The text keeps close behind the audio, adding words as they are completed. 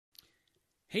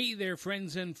Hey there,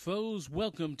 friends and foes.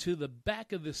 Welcome to the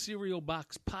Back of the Cereal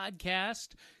Box podcast.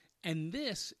 And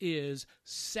this is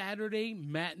Saturday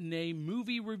Matinee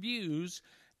Movie Reviews.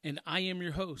 And I am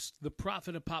your host, the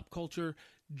prophet of pop culture,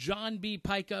 John B.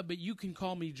 Pica, but you can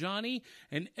call me Johnny.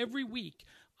 And every week,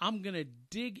 I'm going to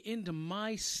dig into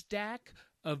my stack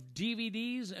of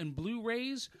DVDs and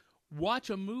Blu-rays, watch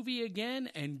a movie again,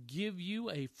 and give you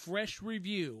a fresh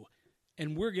review.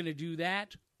 And we're going to do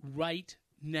that right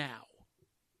now.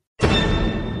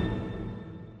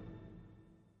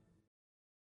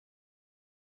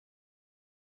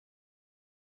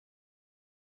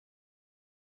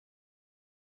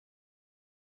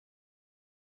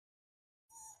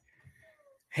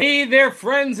 Hey there,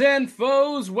 friends and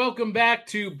foes. Welcome back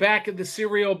to Back of the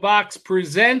Cereal Box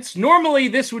Presents. Normally,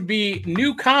 this would be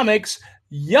new comics.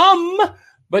 Yum!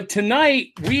 But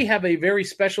tonight, we have a very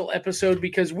special episode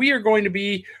because we are going to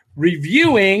be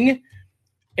reviewing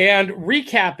and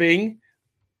recapping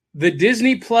the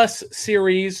Disney Plus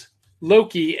series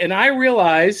Loki. And I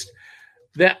realized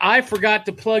that I forgot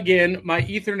to plug in my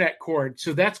Ethernet cord.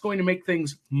 So that's going to make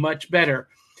things much better.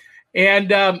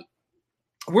 And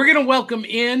we're going to welcome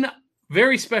in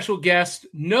very special guest,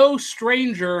 no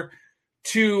stranger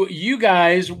to you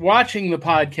guys watching the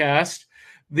podcast,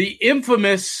 the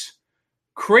infamous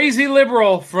crazy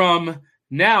liberal from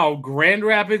now Grand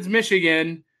Rapids,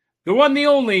 Michigan, the one, the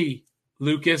only,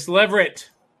 Lucas Leverett.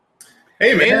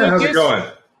 Hey, man, how's it going?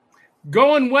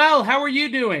 Going well. How are you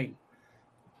doing?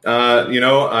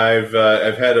 I've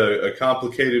had a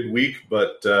complicated week,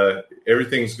 but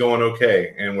everything's going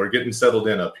okay, and we're getting settled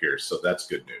in up here, so that's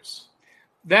good news.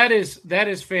 That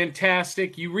is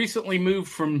fantastic. You recently moved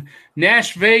from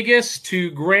Nash Vegas to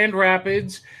Grand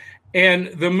Rapids, and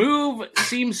the move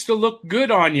seems to look good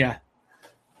on you.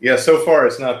 Yeah, so far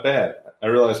it's not bad. I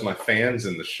realize my fan's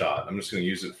in the shot. I'm just going to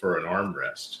use it for an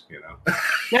armrest,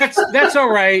 That's all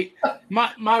right.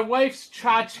 My wife's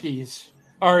tchotchkes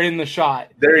are in the shot.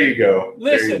 There you go.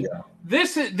 Listen,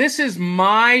 this is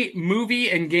my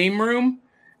movie and game room,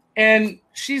 and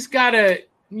she's got to,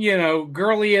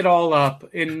 girly it all up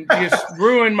and just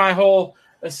ruin my whole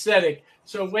aesthetic.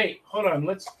 So wait, hold on.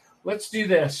 Let's do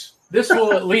this. This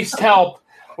will at least help.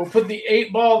 We'll put the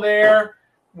 8-ball there.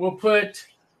 We'll put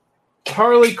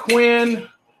Harley Quinn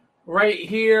right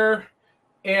here,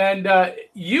 and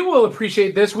you will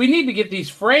appreciate this. We need to get these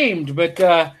framed,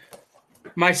 but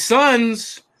my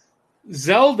son's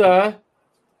Zelda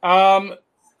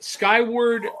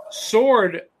Skyward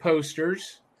Sword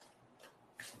posters.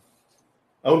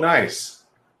 Oh, nice.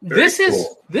 This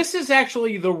is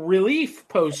actually the relief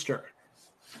poster,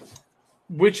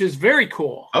 which is very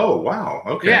cool. Oh, wow.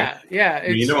 Okay. Yeah.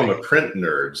 I'm a print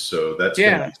nerd, so that's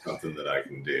going to be something that I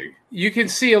can dig. You can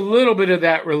see a little bit of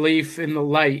that relief in the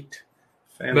light.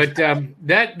 Fantastic.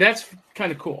 But that's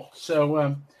kind of cool.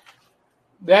 So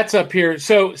that's up here.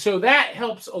 So that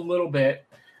helps a little bit.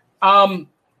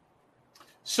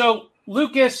 So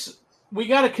Lucas, we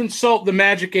got to consult the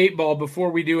Magic 8-Ball before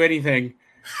we do anything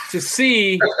to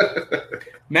see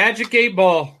Magic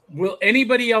 8-Ball. Will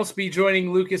anybody else be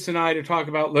joining Lucas and I to talk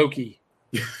about Loki?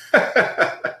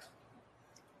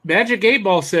 Magic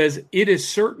 8-Ball says it is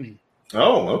certain.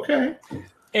 Oh, okay.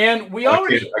 And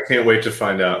I can't wait to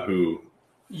find out who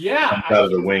comes out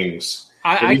of the wings.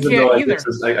 I can't either.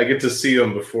 I get to see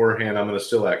them beforehand. I'm going to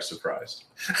still act surprised.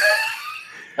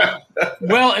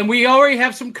 Well, and we already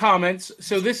have some comments.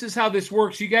 So this is how this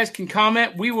works. You guys can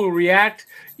comment. We will react.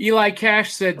 Eli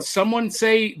Cash said, someone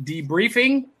say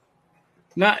debriefing.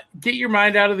 Not get your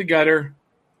mind out of the gutter.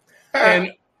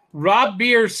 And Rob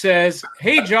Beers says,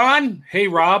 hey, John. Hey,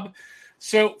 Rob.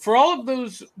 So for all of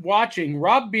those watching,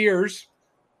 Rob Beers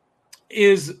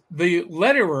is the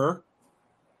letterer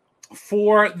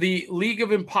for the League of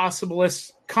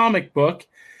Impossibilists comic book.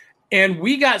 And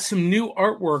we got some new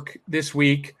artwork this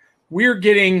week. We're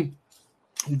getting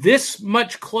this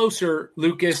much closer,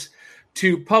 Lucas,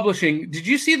 to publishing. Did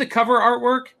you see the cover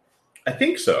artwork? I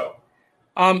think so.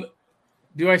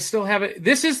 Do I still have it?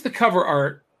 This is the cover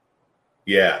art.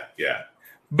 Yeah.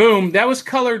 Boom. That was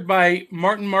colored by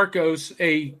Martin Marcos,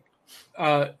 a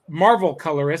Marvel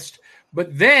colorist.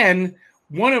 But then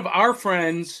one of our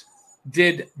friends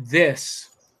did this.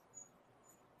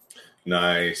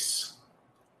 Nice.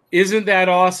 Isn't that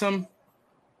awesome?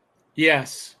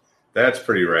 Yes. That's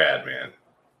pretty rad, man.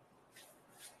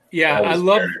 Yeah, I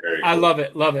love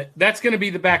it. Love it. That's going to be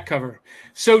the back cover.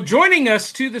 So joining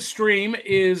us to the stream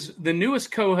is the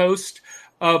newest co-host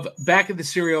of Back of the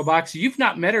Cereal Box. You've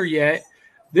not met her yet.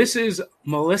 This is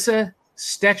Melissa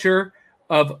Stetcher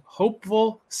of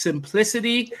Hopeful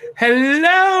Simplicity.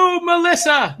 Hello,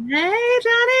 Melissa. Hey,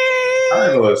 Johnny. Hi,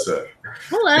 Melissa.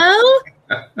 Hello.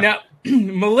 Now,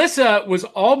 Melissa was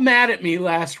all mad at me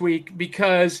last week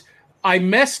because I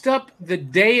messed up the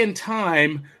day and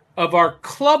time of our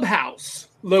Clubhouse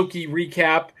Loki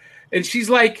recap. And she's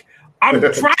like, I'm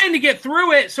trying to get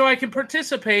through it so I can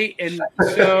participate. And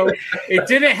so it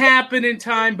didn't happen in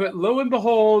time. But lo and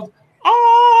behold,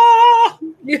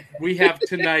 we have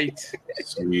tonight.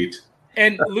 Sweet.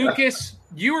 And Lucas,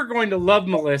 you are going to love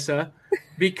Melissa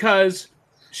because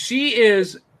she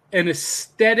is an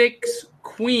aesthetics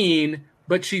queen,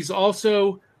 but she's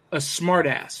also a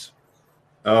smartass.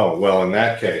 Oh, well, in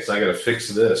that case, I got to fix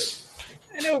this.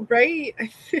 I know, right?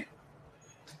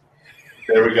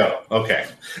 There we go. Okay.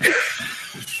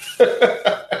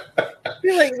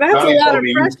 You're like, that's a lot of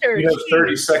pressure. You have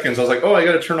 30 seconds. I was like, oh, I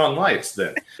got to turn on lights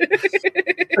then.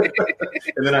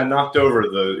 And then I knocked over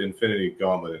the Infinity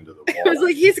Gauntlet into the wall. I was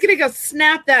like, he's going to go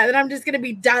snap that, and I'm just going to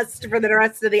be dust for the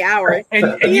rest of the hour.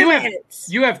 And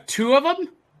you have two of them?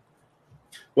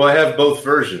 Well, I have both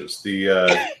versions, the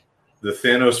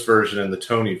Thanos version and the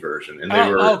Tony version. And they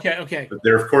were okay. But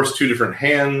they're, of course, two different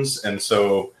hands. And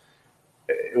so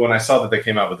when I saw that they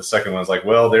came out with the second one, I was like,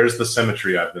 well, there's the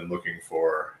symmetry I've been looking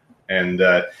for. And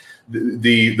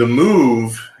the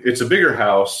move, it's a bigger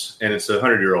house, and it's a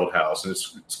 100-year-old house, and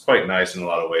it's quite nice in a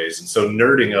lot of ways. And so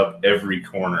nerding up every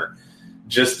corner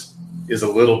just is a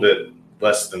little bit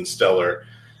less than stellar.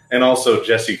 And also,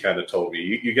 Jesse kind of told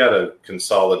me, you got to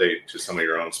consolidate to some of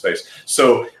your own space.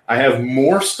 So I have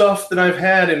more stuff than I've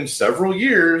had in several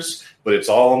years, but it's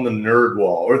all on the nerd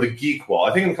wall or the geek wall.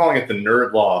 I think I'm calling it the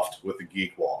nerd loft with the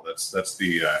geek wall. That's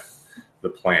the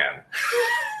plan.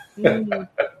 No.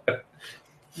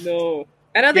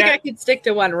 I don't think I could stick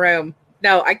to one room.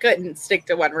 No, I couldn't stick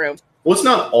to one room. Well, it's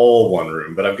not all one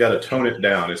room, but I've got to tone it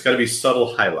down. It's got to be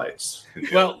subtle highlights.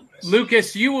 Well,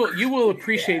 Lucas, you will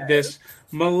appreciate this.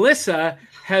 Melissa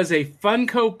has a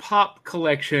Funko Pop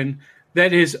collection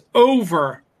that is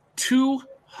over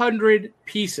 200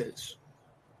 pieces.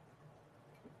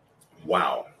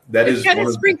 Wow. It's kind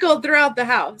of sprinkled throughout the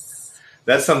house.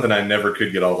 That's something I never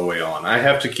could get all the way on. I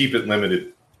have to keep it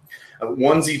limited.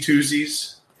 Onesie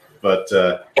twosies, but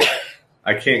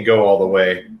I can't go all the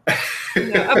way.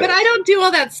 No, but I don't do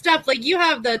all that stuff. Like you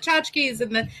have the tchotchkes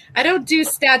and I don't do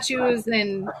statues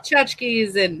and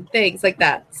tchotchkes and things like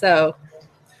that. So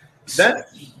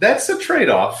that's a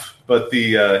trade-off. But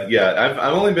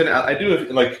I've only been I do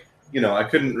it like I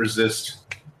couldn't resist.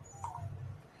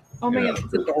 Oh my God,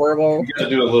 it's adorable. You got to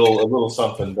do a little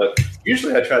something, but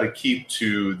usually I try to keep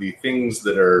to the things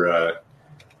that are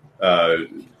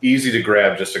easy to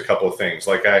grab. Just a couple of things.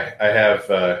 Like I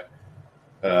have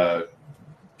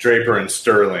Draper and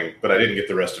Sterling, but I didn't get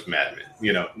the rest of Mad Men.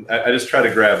 I just try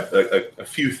to grab a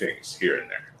few things here and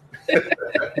there.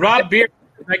 Rob Beer,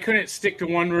 I couldn't stick to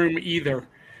one room either.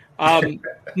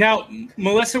 Now,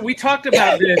 Melissa, we talked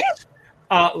about this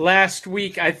last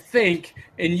week, I think,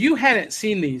 and you hadn't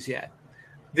seen these yet.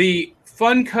 The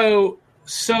Funko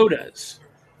sodas.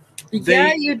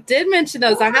 You did mention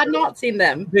those. I had not seen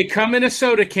them. They come in a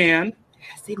soda can.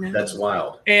 That's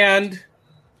wild. And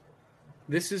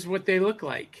this is what they look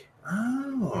like.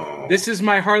 Oh. This is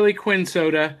my Harley Quinn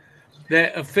soda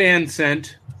that a fan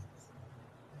sent.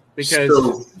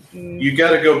 Because you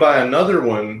got to go buy another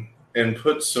one and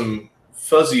put some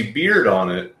fuzzy beard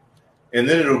on it, and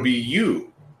then it'll be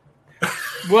you.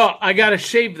 Well, I got to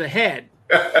shave the head.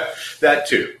 That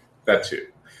too. But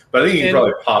I think you can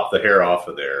probably pop the hair off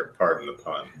of there, pardon the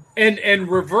pun. And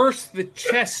reverse the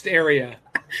chest area.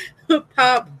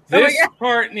 Pop. This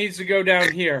part needs to go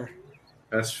down here.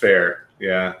 That's fair,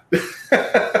 yeah.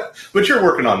 But you're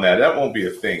working on that. That won't be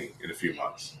a thing in a few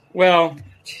months. Well,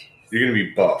 you're going to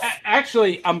be buff.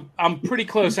 Actually, I'm pretty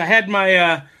close. I had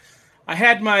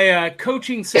my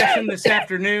coaching session this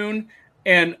afternoon,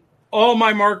 and all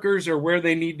my markers are where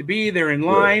they need to be. They're in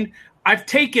line. Good. I've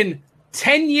taken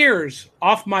 10 years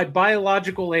off my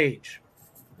biological age.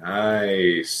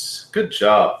 Nice. Good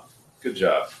job.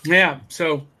 Yeah,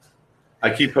 so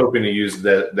I keep hoping to use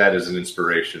that as an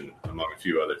inspiration among a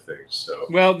few other things. So,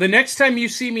 well, the next time you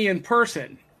see me in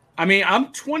person,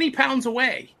 I'm 20 pounds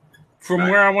away from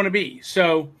where I want to be.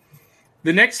 So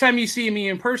the next time you see me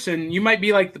in person, you might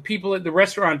be like the people at the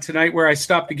restaurant tonight where I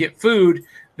stopped to get food.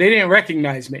 They didn't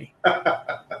recognize me.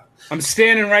 I'm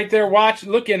standing right there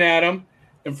looking at them.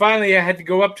 And finally I had to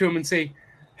go up to them and say,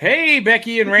 "Hey,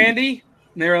 Becky and Randy."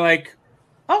 And they were like,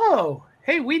 "Oh,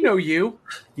 hey, we know you."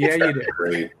 Yeah, you did.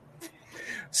 Great.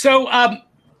 So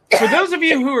for those of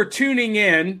you who are tuning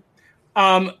in,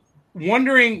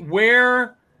 wondering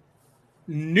where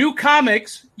New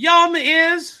Comics Yum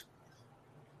is.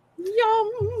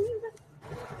 Yum.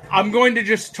 I'm going to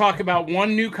just talk about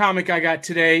one new comic I got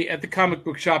today at the comic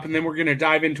book shop, and then we're going to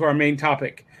dive into our main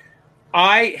topic.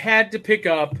 I had to pick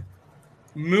up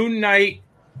Moon Knight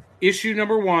issue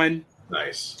number 1.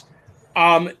 Nice.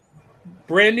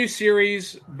 Brand new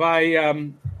series by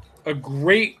a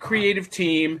great creative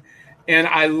team, and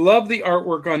I love the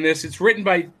artwork on this. It's written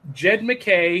by Jed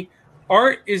McKay.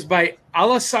 Art is by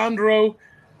Alessandro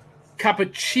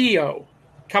Cappuccio.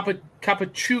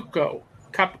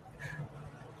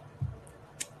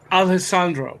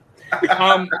 Alessandro.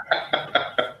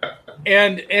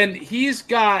 And he's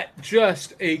got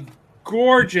just a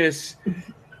gorgeous,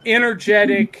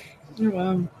 energetic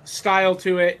style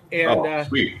to it. And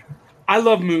sweet. I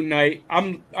love Moon Knight.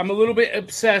 I'm a little bit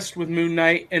obsessed with Moon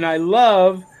Knight, and I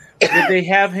love that they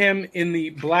have him in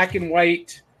the black and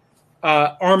white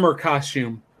armor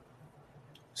costume.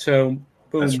 So,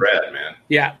 boom. That's rad, man.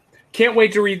 Yeah. Can't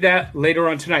wait to read that later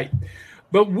on tonight.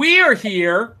 But we are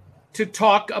here to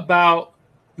talk about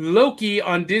Loki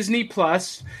on Disney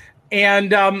Plus.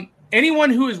 And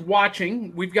anyone who is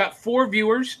watching, we've got 4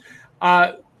 viewers.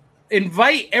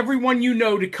 Invite everyone you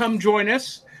know to come join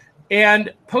us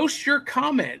and post your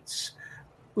comments.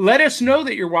 Let us know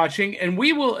that you're watching, and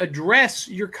we will address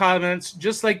your comments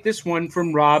just like this one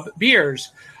from Rob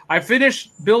Beers. I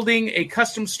finished building a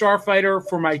custom starfighter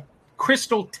for my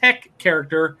Crystal Tech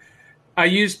character. I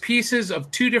used pieces of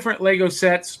 2 different Lego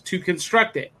sets to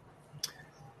construct it.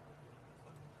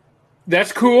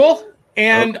 That's cool.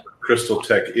 And Crystal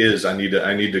Tech is. I need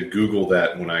to Google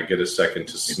that when I get a second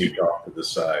to sneak off to the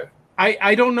side.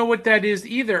 I don't know what that is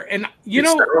either. And it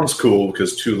sounds cool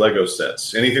because 2 Lego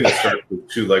sets. Anything that starts with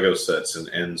 2 Lego sets and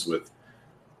ends with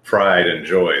pride and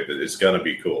joy, that is gonna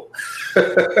be cool.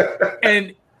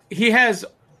 And he has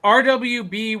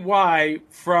RWBY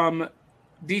from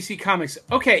DC Comics.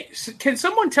 Okay, so can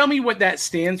someone tell me what that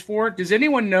stands for? Does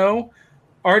anyone know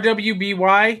RWBY?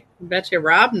 I bet you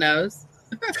Rob knows.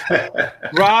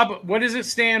 Rob, what does it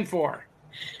stand for?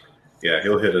 Yeah,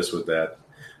 he'll hit us with that.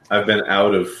 I've been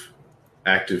out of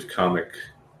active comic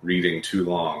reading too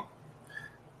long.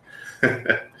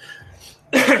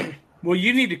 Well,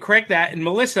 you need to correct that. And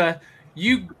Melissa,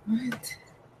 you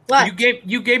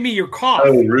gave me your cough.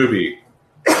 Oh, Ruby.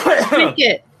 Drink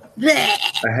it.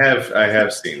 I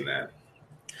have seen that.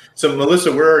 So,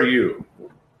 Melissa, where are you?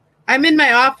 I'm in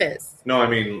my office. No, I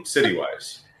mean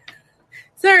city-wise.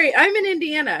 Sorry, I'm in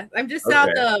Indiana. I'm just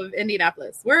south of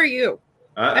Indianapolis. Where are you?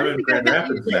 I'm in Grand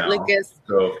Rapids now.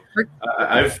 So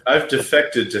I've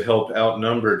defected to help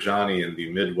outnumber Johnny in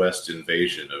the Midwest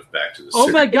invasion of Back to the City.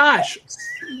 Oh my gosh,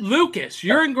 Lucas,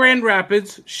 you're in Grand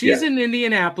Rapids. She's in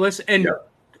Indianapolis, and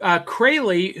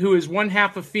Crayley, who is one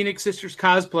half of Phoenix Sisters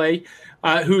Cosplay,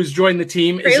 who has joined the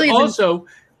team, is also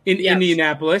in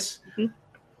Indianapolis.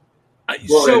 Mm-hmm.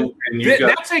 So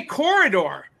that's a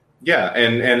corridor. Yeah,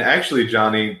 and actually,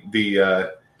 Johnny, the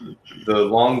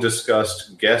long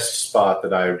discussed guest spot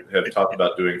that I have talked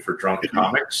about doing for Drunk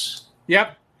Comics.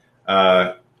 Yep.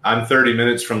 I'm 30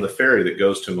 minutes from the ferry that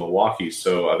goes to Milwaukee,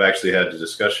 so I've actually had a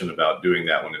discussion about doing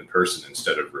that one in person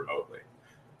instead of remotely,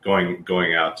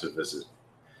 going out to visit.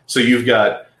 So you've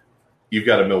got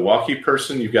a Milwaukee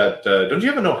person. You've got don't you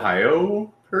have an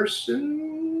Ohio person?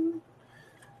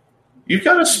 You've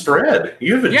got a spread.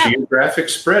 You have a geographic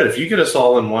spread. If you get us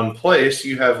all in one place,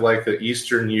 you have like the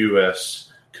Eastern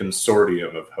U.S.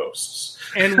 consortium of hosts.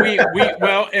 And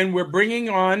we're bringing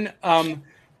on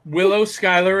Willow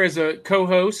Schuyler as a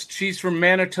co-host. She's from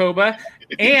Manitoba,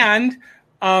 and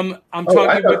I'm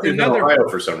talking with another. Ohio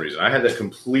for some reason. I had that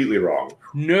completely wrong.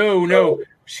 No,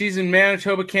 she's in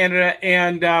Manitoba, Canada,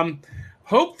 and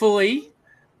hopefully,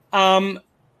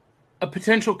 a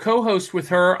potential co-host with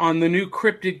her on the new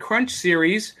Cryptid Crunch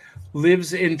series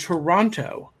lives in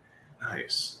Toronto.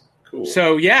 Nice. Cool.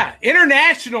 So,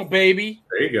 international, baby.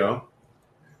 There you go.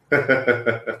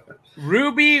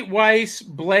 Ruby, Weiss,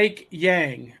 Blake,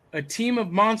 Yang, a team of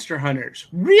monster hunters.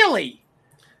 Really?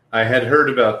 I had heard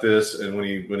about this, and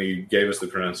when he gave us the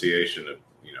pronunciation of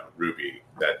Ruby,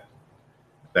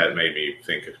 that made me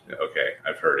think, okay,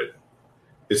 I've heard it.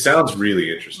 It sounds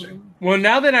really interesting. Well,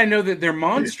 now that I know that they're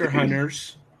monster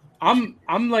hunters, I'm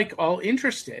like all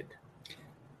interested.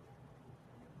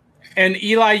 And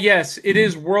Eli, yes, it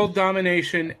is world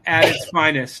domination at its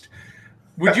finest.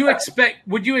 Would you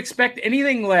expect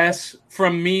anything less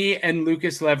from me and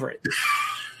Lucas Leverett?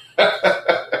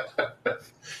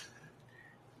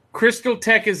 Crystal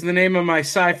Tech is the name of my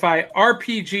sci-fi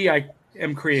RPG I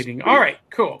am creating. All right,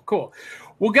 cool.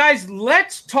 Well, guys,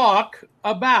 let's talk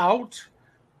about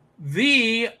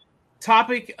the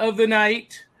topic of the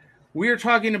night. We are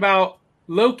talking about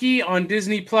Loki on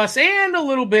Disney Plus and a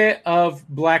little bit of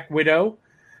Black Widow.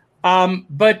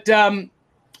 But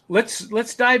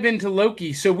let's dive into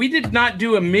Loki. So we did not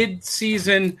do a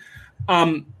mid-season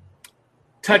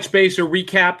touch base or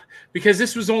recap because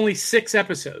this was only 6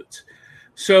 episodes.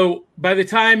 So by the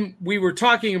time we were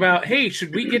talking about, hey,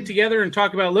 should we get together and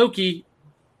talk about Loki,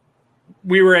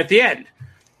 we were at the end.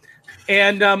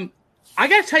 And I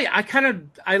got to tell you,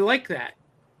 I like that.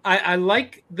 I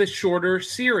like the shorter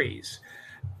series.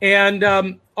 And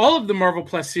all of the Marvel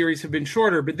Plus series have been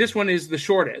shorter, but this one is the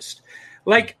shortest.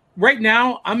 Like right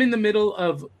now, I'm in the middle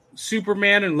of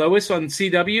Superman and Lois on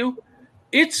CW.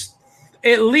 It's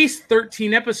at least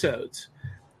 13 episodes.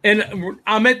 And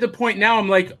I'm at the point now, I'm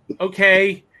like,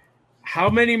 okay, how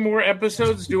many more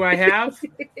episodes do I have?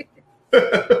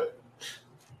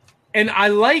 And I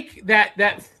like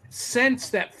that sense,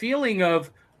 that feeling of,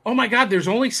 oh my God, there's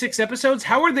only 6 episodes.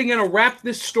 How are they going to wrap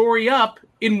this story up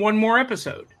in one more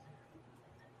episode?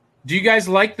 Do you guys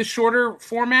like the shorter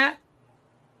format?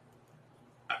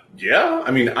 Yeah,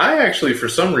 I mean, I actually, for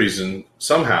some reason,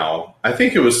 somehow, I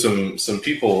think it was some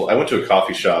people. I went to a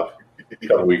coffee shop a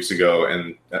couple weeks ago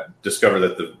and discovered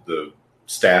that the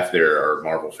staff there are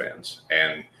Marvel fans,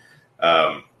 and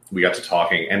we got to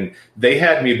talking, and they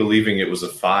had me believing it was a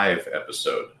 5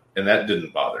 episode, and that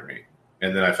didn't bother me.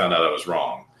 And then I found out I was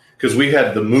wrong because we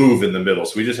had the move in the middle,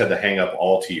 so we just had to hang up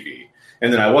all TV,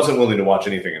 and then I wasn't willing to watch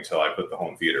anything until I put the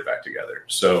home theater back together.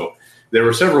 So there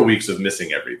were several weeks of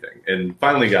missing everything, and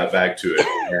finally got back to it,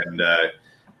 and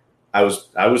I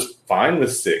was fine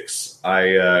with 6.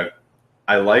 I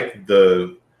like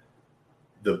the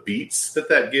beats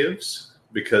that gives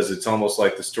because it's almost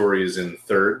like the story is in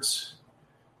thirds.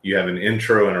 You have an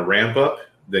intro and a ramp up,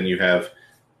 then you have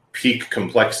peak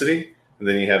complexity, and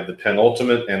then you have the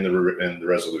penultimate and the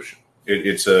resolution.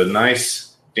 It's a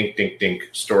nice dink dink dink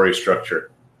story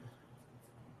structure.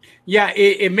 Yeah,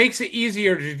 it makes it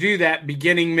easier to do that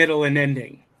beginning, middle, and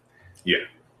ending. Yeah.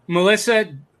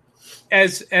 Melissa,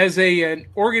 as an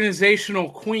organizational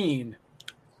queen,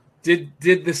 did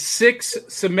the 6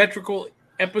 symmetrical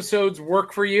episodes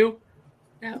work for you?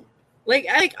 No. I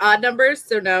like odd numbers,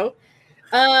 so no.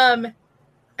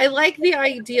 I like the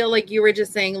idea, like you were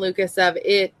just saying, Lucas, of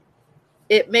it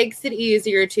makes it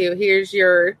easier to here's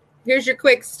your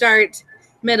quick start,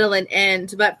 middle, and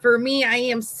end. But for me, I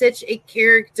am such a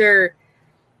character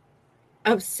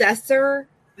obsessor.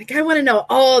 Like, I want to know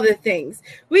all the things.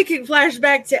 We can flash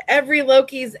back to every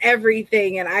Loki's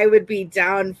everything, and I would be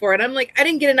down for it. I'm like, I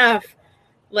didn't get enough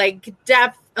like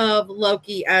depth of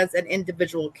Loki as an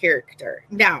individual character.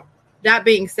 Now, that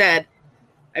being said,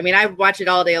 I mean, I watch it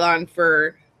all day long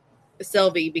for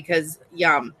Sylvie because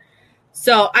yum.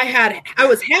 So I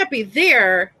was happy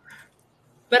there,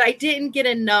 but I didn't get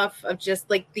enough of just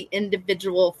like the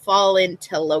individual fall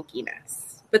into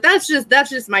Loki-ness. But that's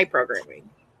just my programming.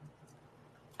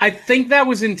 I think that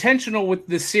was intentional with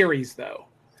the series, though.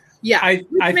 Yeah,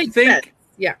 I think sense.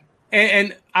 Yeah,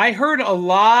 and I heard a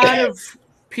lot of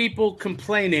people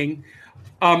complaining,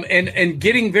 and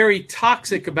getting very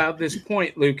toxic about this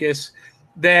point, Lucas,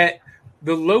 that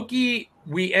the Loki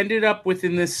we ended up with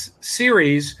in this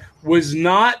series was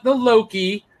not the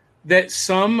Loki that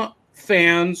some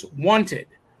fans wanted.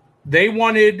 They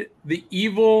wanted the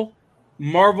evil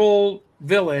Marvel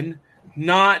villain,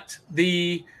 not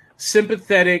the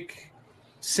sympathetic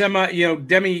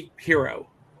demi hero.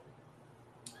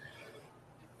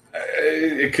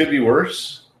 It could be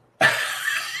worse.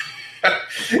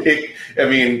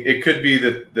 It could be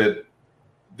that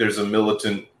there's a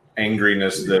militant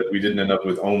angriness that we didn't end up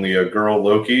with only a girl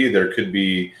Loki. There could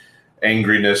be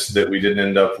angriness that we didn't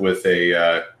end up with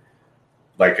a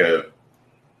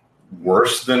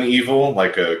worse than evil,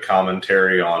 like a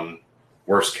commentary on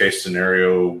worst case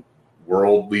scenario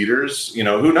world leaders.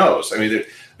 Who knows? I mean,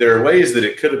 there are ways that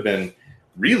it could have been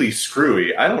really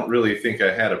screwy. I don't really think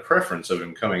I had a preference of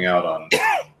him coming out on,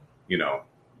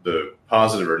 the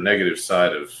positive or negative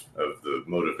side of the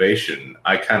motivation.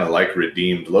 I kind of like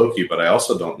redeemed Loki, but I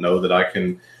also don't know that I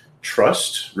can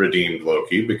trust redeemed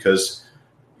Loki because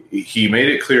he made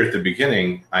it clear at the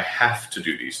beginning, I have to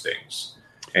do these things.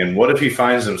 And what if he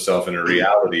finds himself in a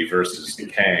reality versus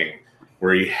Kang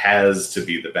where he has to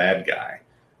be the bad guy?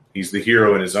 He's the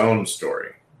hero in his own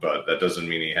story, but that doesn't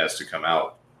mean he has to come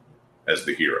out as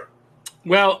the hero.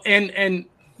 Well, and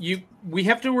we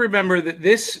have to remember that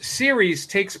this series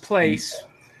takes place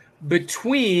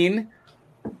between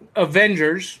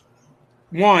Avengers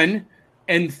 1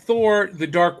 and Thor: The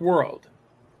Dark World.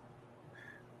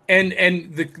 And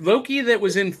the Loki that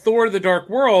was in Thor: The Dark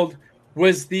World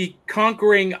was the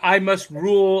conquering, I must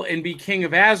rule and be king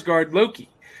of Asgard Loki.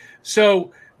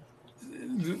 So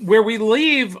where we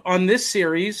leave on this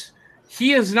series,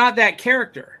 he is not that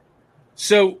character.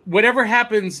 So whatever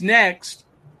happens next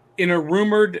in a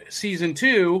rumored season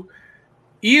 2,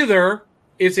 either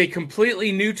it's a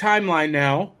completely new timeline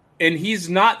now, and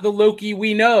he's not the Loki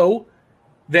we know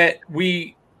that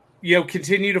we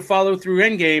continue to follow through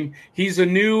Endgame. He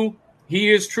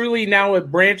is truly now a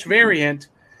branch variant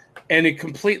and a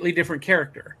completely different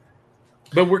character.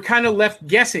 But we're kind of left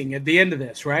guessing at the end of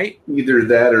this, right? Either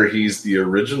that or he's the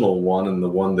original one, and the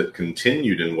one that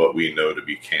continued in what we know to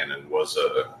be canon was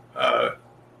a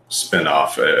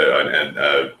spin-off and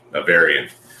a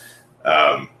variant.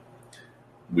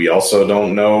 We also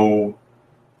don't know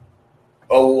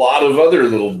a lot of other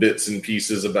little bits and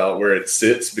pieces about where it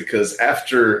sits, because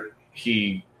after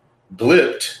he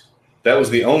blipped, that was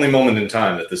the only moment in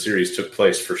time that the series took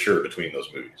place for sure between those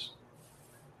movies.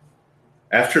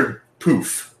 After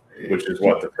poof, which is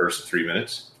what, the first 3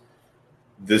 minutes,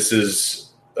 this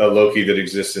is a Loki that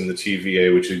exists in the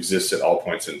TVA, which exists at all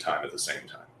points in time at the same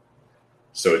time.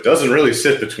 So it doesn't really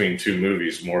sit between two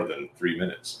movies more than 3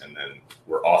 minutes, and then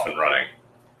we're off and running.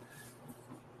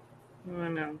 I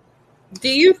don't know. Do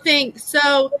you think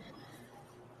so?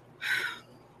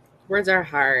 Words are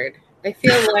hard. I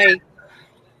feel like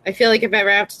if I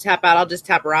ever have to tap out, I'll just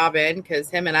tap Robin, because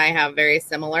him and I have very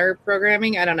similar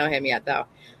programming. I don't know him yet, though.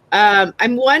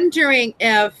 I'm wondering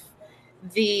if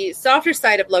the softer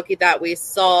side of Loki that we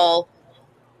saw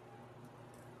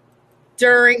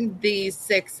during these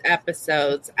 6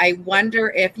 episodes, I wonder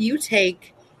if you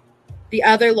take the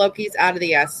other Lokis out of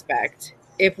the aspect,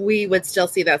 if we would still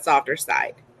see that softer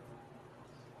side.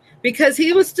 Because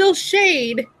he was still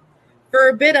shade for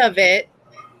a bit of it,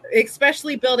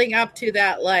 especially building up to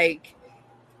that, like,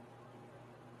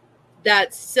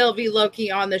 that Sylvie Loki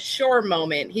on the shore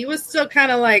moment. He was still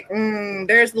kind of like,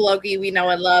 there's the Loki we know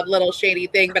and love, little shady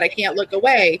thing, but I can't look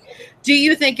away. Do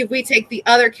you think if we take the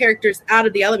other characters out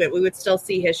of the element, we would still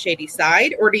see his shady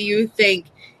side? Or do you think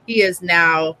he is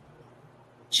now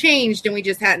changed and we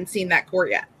just hadn't seen that core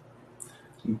yet?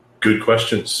 Good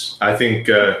questions. I think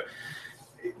the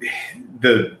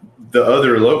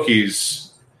other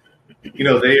Lokis,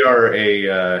 they are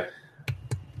a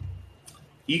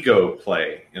ego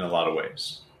play in a lot of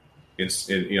ways.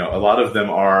 A lot of them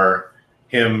are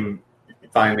him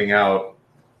finding out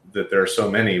that there are so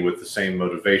many with the same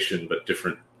motivation but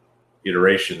different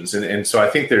iterations, and so I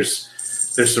think there's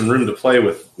some room to play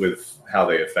with how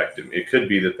they affect him. It could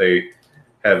be that they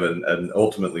have an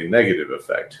ultimately negative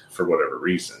effect for whatever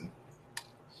reason.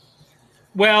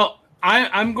 Well,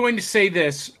 I'm going to say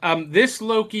this. This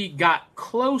Loki got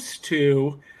close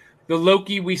to the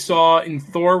Loki we saw in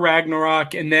Thor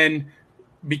Ragnarok, and then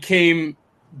became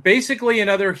basically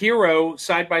another hero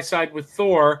side by side with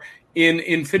Thor in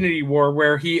Infinity War,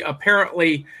 where he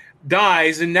apparently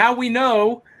dies. And now we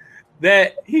know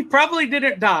that he probably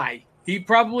didn't die. He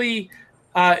probably,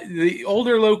 the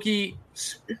older Loki,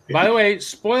 by the way,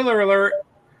 spoiler alert,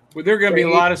 there are going to be a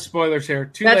lot of spoilers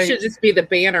here. That should just be the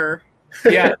banner.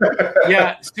 Yeah.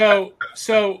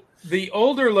 So the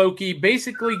older Loki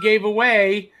basically gave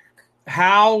away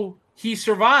how he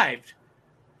survived.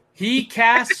 He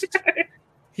cast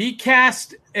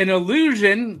an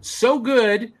illusion so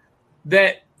good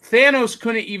that Thanos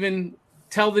couldn't even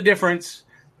tell the difference.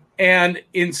 And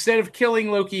instead of killing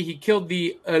Loki, he killed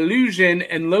the illusion,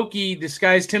 and Loki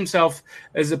disguised himself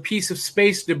as a piece of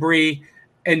space debris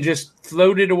and just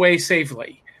floated away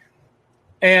safely.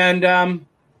 And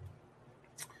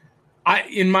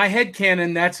in my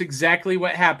headcanon, that's exactly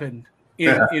what happened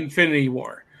in Infinity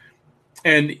War.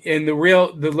 And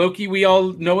the Loki we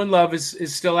all know and love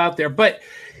is still out there. But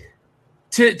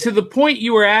to the point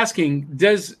you were asking,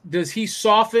 does he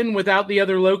soften without the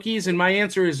other Lokis? And my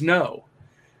answer is no,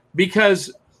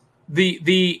 because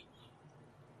the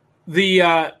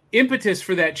impetus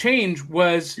for that change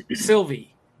was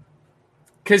Sylvie,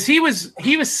 because he was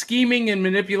scheming and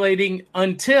manipulating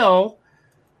until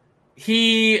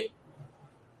he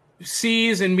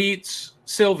sees and meets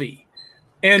Sylvie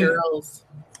and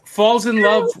falls in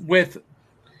love with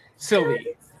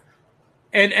Sylvie.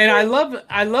 And I love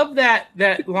that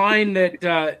line that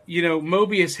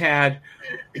Mobius had.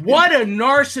 What a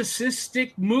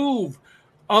narcissistic move.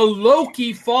 A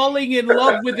Loki falling in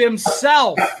love with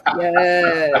himself.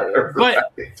 Yeah.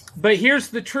 But here's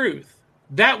the truth.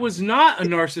 That was not a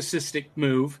narcissistic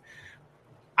move.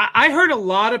 I heard a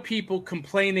lot of people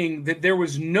complaining that there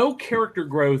was no character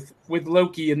growth with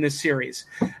Loki in this series.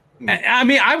 I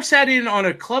mean, I sat in on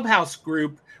a Clubhouse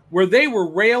group where they were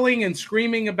railing and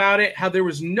screaming about it, how there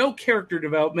was no character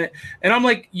development. And I'm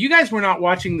like, you guys were not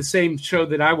watching the same show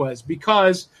that I was,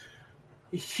 because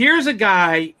here's a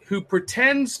guy who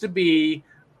pretends to be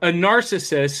a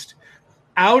narcissist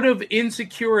out of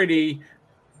insecurity,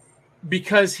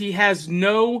 because he has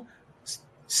no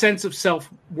sense of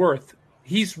self-worth.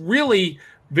 He's really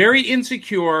very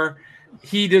insecure.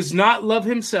 He does not love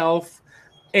himself.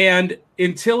 And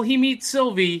until he meets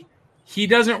Sylvie, he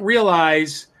doesn't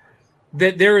realize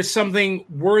that there is something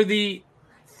worthy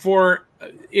for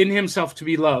in himself to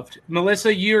be loved.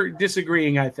 Melissa, you're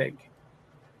disagreeing, I think.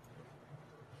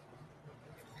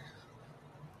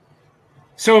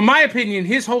 So in my opinion,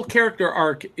 his whole character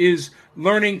arc is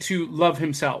learning to love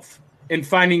himself and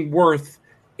finding worth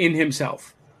in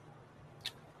himself.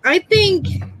 I think,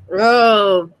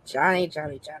 Johnny.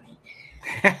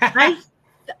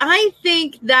 I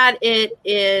think that it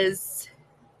is,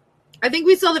 I think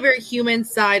we saw the very human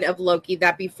side of Loki,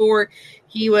 that before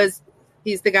he's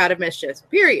the god of mischief,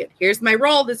 period. Here's my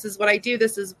role. This is what I do.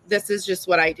 This is just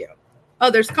what I do. Oh,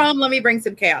 there's calm. Let me bring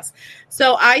some chaos.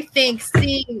 So I think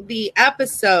seeing the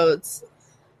episodes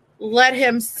let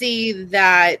him see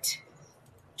that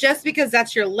just because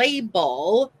that's your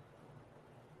label,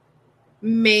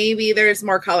 maybe there's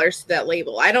more colors to that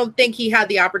label. I don't think he had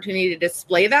the opportunity to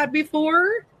display that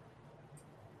before.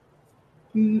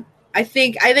 I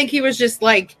think he was just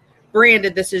like,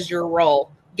 Brandon, this is your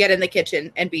role. Get in the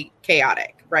kitchen and be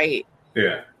chaotic, right?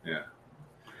 Yeah.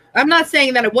 I'm not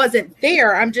saying that it wasn't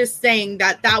there. I'm just saying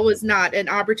that was not an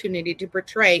opportunity to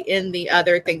portray in the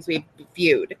other things we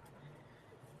viewed.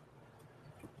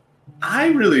 I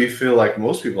really feel like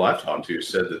most people I've talked to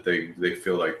said that they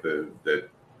feel like that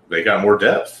they got more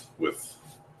depth with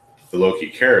the Loki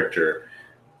character.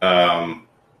 I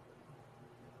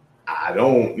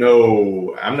don't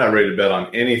know. I'm not ready to bet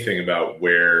on anything about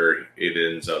where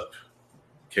it ends up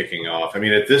kicking off. I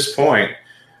mean, at this point,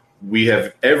 we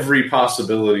have every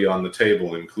possibility on the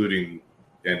table, including,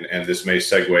 and this may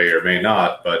segue or may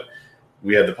not, but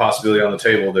we have the possibility on the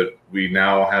table that we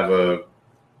now have a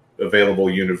available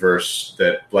universe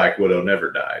that Black Widow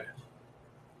never died.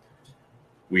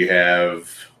 We have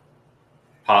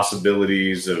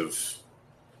possibilities of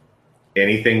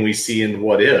anything we see in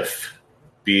What If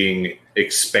being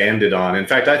expanded on. In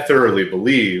fact, I thoroughly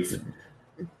believe,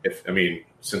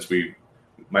 since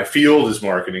my field is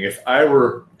marketing, if I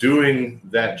were doing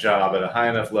that job at a high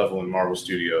enough level in Marvel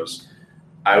Studios,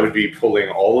 I would be pulling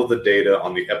all of the data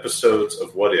on the episodes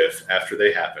of What If after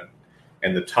they happen,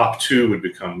 and the top 2 would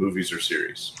become movies or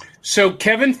series. So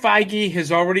Kevin Feige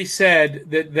has already said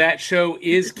that show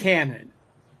is canon.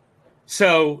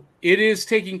 So it is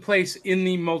taking place in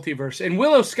the multiverse. And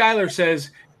Willow Schuyler says,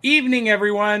 "Evening,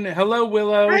 everyone." Hello,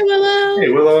 Willow. Hi, Willow. Hey,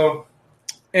 Willow.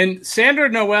 And Sandra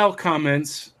Noel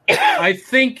comments, I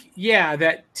think,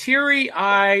 that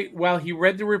teary-eye while he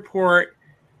read the report,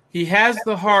 he has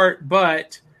the heart,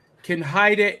 but can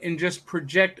hide it and just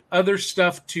project other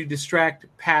stuff to distract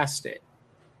past it.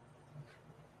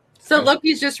 So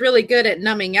Loki's just really good at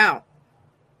numbing out.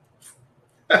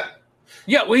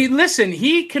 Yeah, well,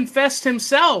 he confessed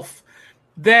himself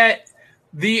that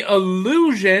the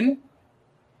illusion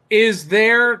is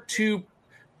there to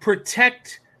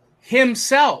protect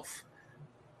himself.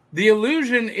 The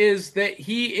illusion is that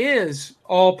he is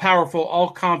all powerful,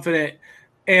 all confident,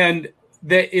 and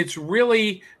that it's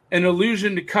really an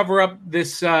illusion to cover up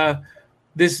this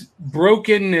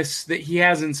brokenness that he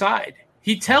has inside.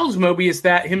 He tells Mobius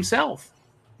that himself.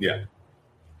 Yeah.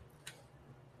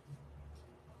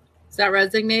 Is that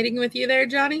resonating with you there,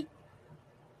 Johnny?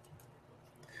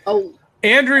 Oh.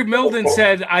 Andrew Milden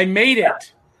said, "I made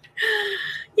it."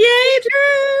 Yay,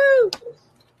 Drew!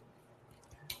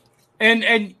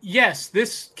 And yes,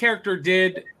 this character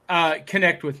did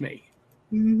connect with me.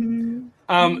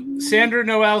 Mm-hmm. Sandra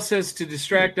Noel says to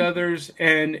distract others,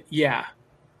 and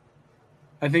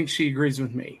I think she agrees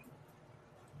with me.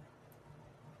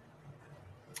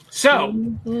 So,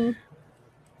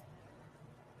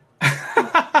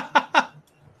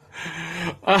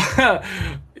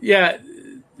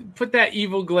 put that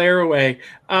evil glare away.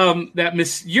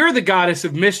 You're the goddess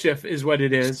of mischief, is what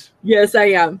it is. Yes, I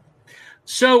am.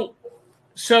 So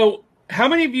how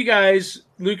many of you guys,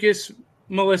 Lucas,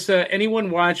 Melissa,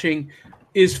 anyone watching,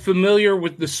 is familiar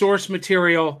with the source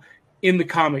material in the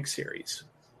comic series?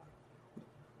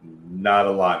 Not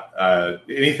a lot.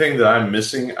 Anything that I'm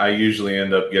missing, I usually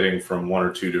end up getting from 1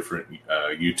 or 2 different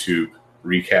YouTube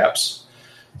recaps.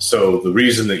 So the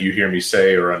reason that you hear me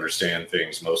say or understand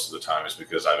things most of the time is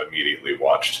because I've immediately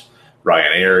watched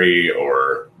Ryan Airy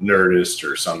or Nerdist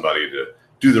or somebody to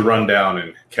do the rundown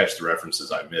and catch the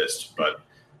references I missed. But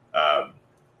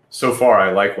so far,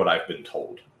 I like what I've been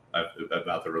told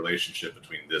about the relationship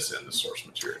between this and the source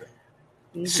material.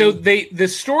 So the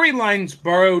storylines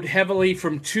borrowed heavily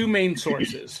from 2 main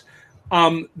sources.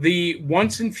 The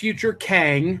Once and Future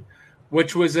Kang,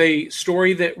 which was a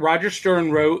story that Roger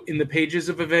Stern wrote in the pages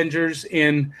of Avengers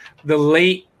in the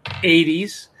late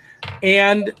 80s,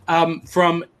 and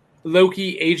from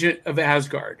Loki, Agent of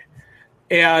Asgard.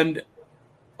 And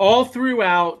all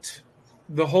throughout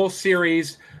the whole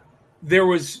series, there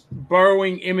was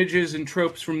borrowing images and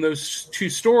tropes from those two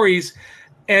stories.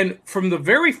 And from the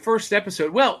very first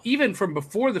episode, well, even from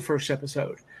before the first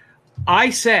episode, I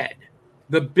said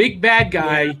the big bad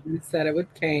guy You said it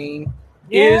with Kang.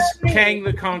 is Kang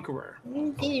the Conqueror.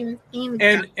 And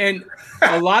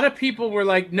a lot of people were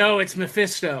like, no, it's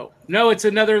Mephisto. No, it's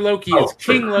another Loki. It's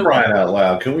King Loki. Crying out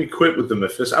loud. Can we quit with the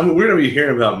Mephisto? I mean, we're going to be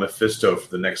hearing about Mephisto for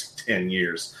the next 10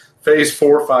 years. Phase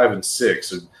 4, 5, and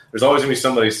 6. And there's always going to be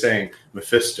somebody saying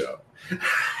Mephisto.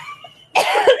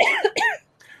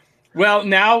 Well,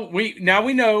 now we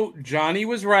know Johnny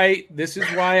was right. This is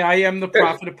why I am the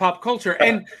prophet of pop culture.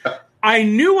 And I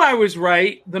knew I was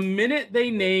right the minute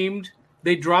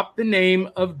they dropped the name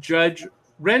of Judge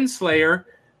Renslayer.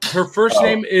 Her first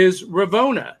name is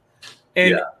Ravonna.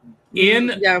 And in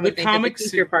the comic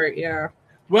part,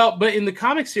 well, but in the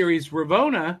comic series,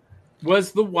 Ravonna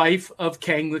was the wife of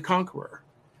Kang the Conqueror.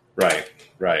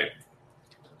 Right.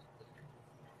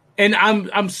 And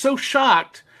I'm so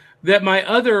shocked that my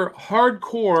other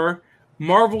hardcore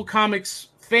Marvel Comics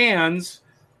fans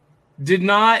did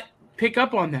not pick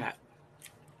up on that.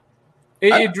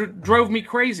 It drove me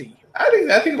crazy.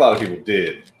 I think a lot of people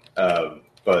did,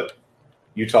 but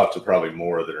you talk to probably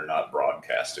more that are not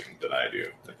broadcasting than I do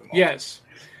at the moment. Yes.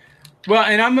 Well,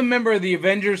 and I'm a member of the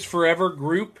Avengers Forever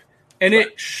group, and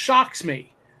it shocks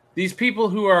me. These people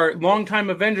who are longtime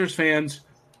Avengers fans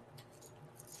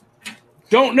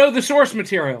don't know the source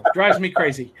material. Drives me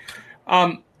crazy.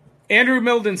 Andrew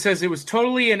Milden says it was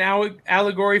totally an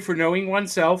allegory for knowing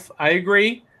oneself. I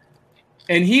agree.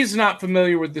 And he's not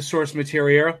familiar with the source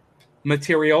material.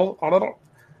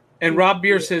 And Rob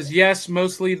Beer says, yes,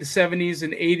 mostly the 70s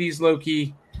and 80s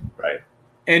Loki. Right.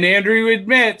 And Andrew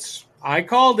admits, I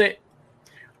called it.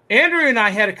 Andrew and I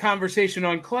had a conversation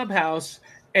on Clubhouse,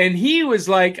 and he was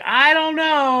like, I don't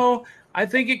know. I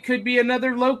think it could be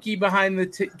another Loki behind the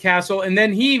castle. And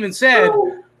then he even said,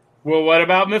 well, what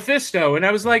about Mephisto? And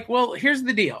I was like, well, here's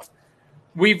the deal.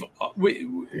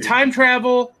 Time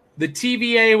travel, the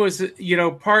TVA was,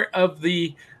 part of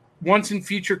the Once and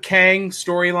Future Kang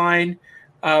storyline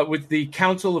with the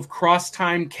Council of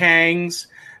Cross-Time Kangs.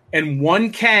 And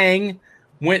one Kang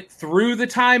went through the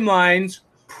timelines,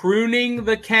 pruning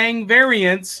the Kang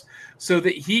variants so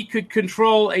that he could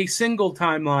control a single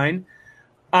timeline.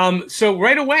 So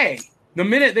right away, the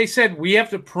minute they said we have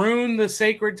to prune the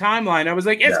sacred timeline, I was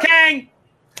like, it's Kang.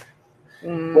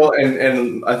 Well,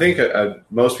 and I think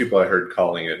most people I heard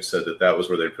calling it said that was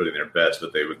where they're putting their bets,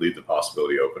 but they would leave the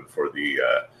possibility open for the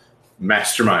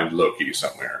mastermind Loki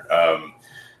somewhere.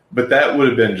 But that would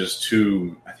have been just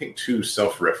too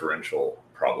self-referential,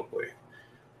 probably.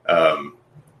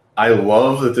 I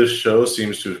love that this show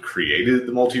seems to have created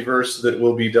the multiverse that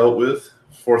will be dealt with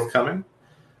forthcoming.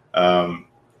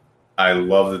 I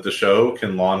love that the show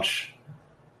can launch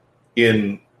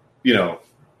in,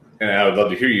 and I would love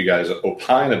to hear you guys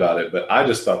opine about it, but I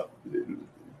just thought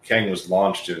Kang was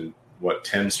launched in,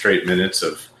 10 straight minutes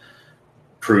of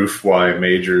proof why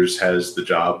Majors has the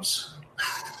jobs.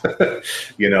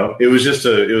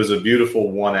 It was a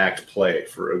beautiful one-act play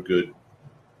for a good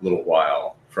little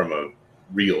while from a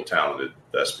real talented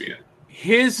thespian.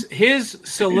 His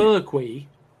soliloquy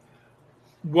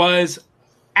was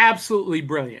absolutely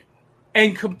brilliant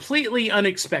and completely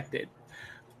unexpected,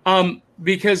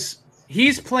 because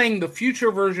he's playing the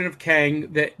future version of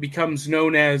Kang that becomes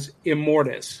known as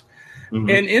Immortus. Mm-hmm.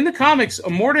 And in the comics,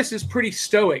 Immortus is pretty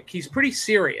stoic. He's pretty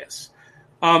serious,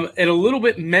 and a little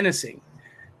bit menacing.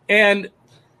 And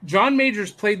John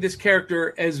Majors played this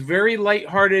character as very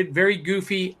lighthearted, very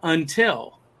goofy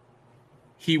until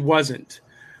he wasn't.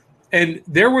 And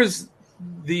there was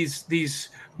these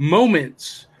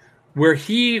moments where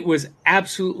he was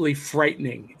absolutely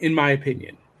frightening, in my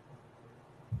opinion.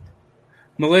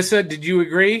 Melissa, did you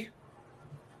agree?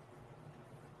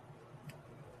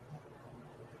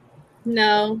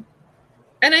 No.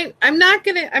 And I'm not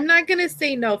gonna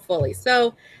say no fully.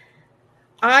 So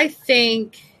I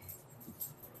think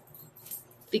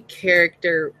the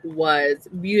character was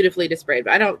beautifully displayed,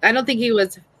 but I don't think he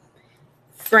was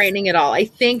frightening at all. I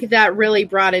think that really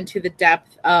brought into the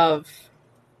depth of,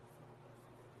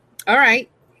 all right,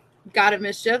 God of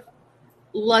Mischief,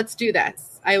 let's do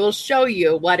this. I will show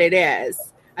you what it is.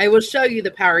 I will show you the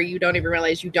power you don't even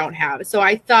realize you don't have. So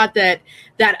I thought that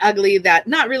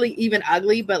not really even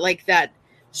ugly, but like that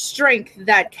strength,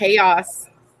 that chaos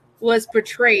was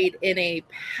portrayed in a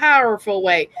powerful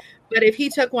way. But if he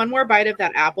took one more bite of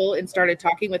that apple and started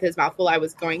talking with his mouth full, I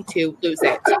was going to lose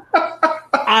it.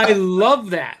 I love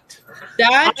that.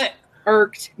 That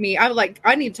irked me. I was like,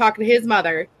 I need to talk to his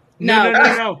mother.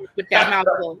 No. With that mouth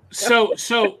full.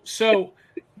 So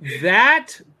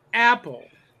that apple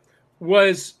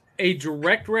was a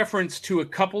direct reference to a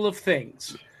couple of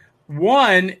things.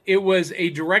 One, it was a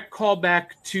direct callback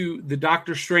to the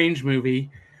Doctor Strange movie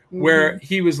where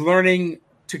he was learning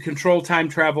to control time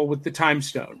travel with the time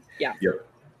stone. Yeah. Yep.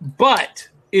 But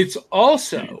it's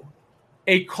also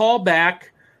a callback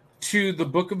to the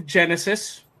book of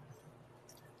Genesis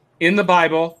in the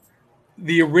Bible.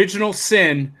 The original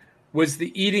sin was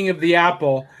the eating of the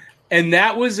apple, and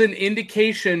that was an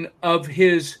indication of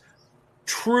his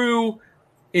true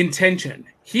intention.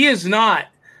 He is not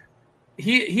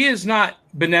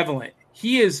benevolent.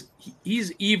 He's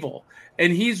evil,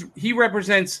 and he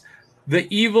represents the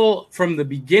evil from the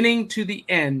beginning to the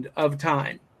end of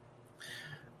time.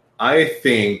 I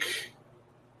think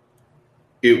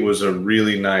it was a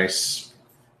really nice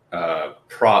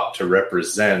prop to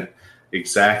represent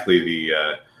exactly the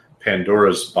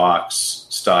Pandora's box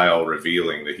style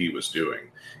revealing that he was doing.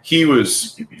 He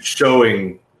was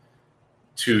showing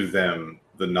to them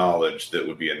the knowledge that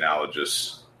would be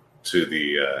analogous to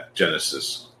the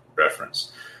Genesis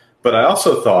reference. But I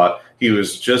also thought he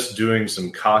was just doing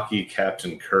some cocky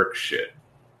Captain Kirk shit.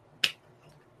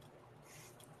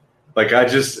 Like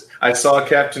I saw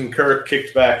Captain Kirk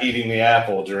kicked back eating the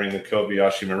apple during the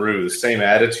Kobayashi Maru, the same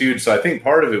attitude. So I think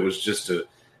part of it was just a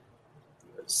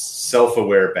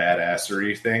self-aware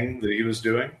badassery thing that he was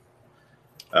doing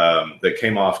that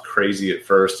came off crazy at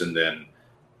first, and then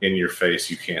in your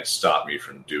face, you can't stop me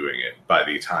from doing it by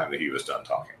the time that he was done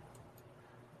talking.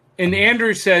 And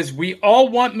Andrew says, we all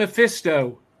want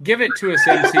Mephisto. Give it to us,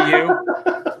 MCU.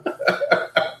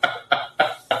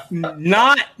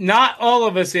 Not all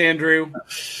of us, Andrew.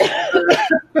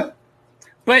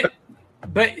 But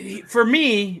for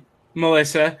me,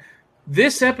 Melissa,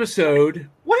 this episode.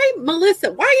 Why,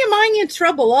 Melissa? Why am I in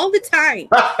trouble all the time?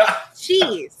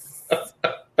 Jeez.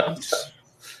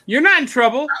 You're not in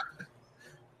trouble.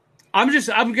 I'm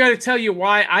going to tell you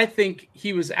why I think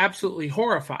he was absolutely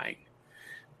horrifying.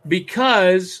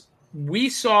 Because we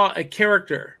saw a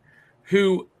character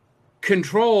who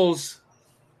controls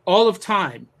all of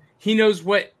time. He knows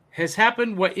what has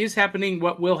happened, what is happening,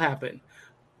 what will happen.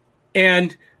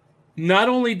 And not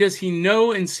only does he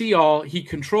know and see all, he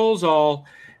controls all,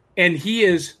 and he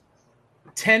is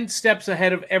 10 steps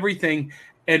ahead of everything.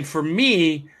 And for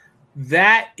me,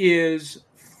 that is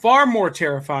far more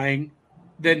terrifying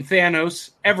than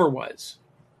Thanos ever was.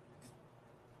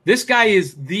 This guy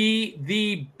is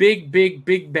the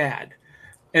big bad.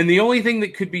 And the only thing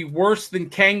that could be worse than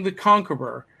Kang the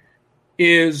Conqueror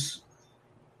is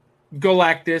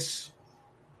Galactus.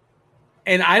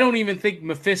 And I don't even think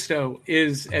Mephisto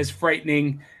is as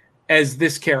frightening as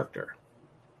this character.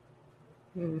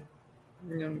 No.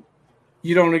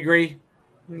 You don't agree?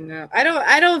 No.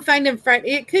 I don't find him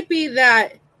frightening. It could be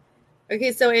that,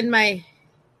 okay, so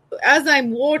as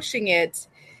I'm watching it,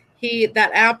 that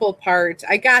apple part,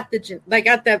 I got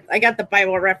the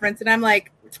Bible reference, and I'm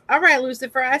like, all right,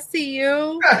 Lucifer, I see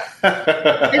you.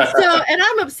 and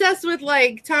I'm obsessed with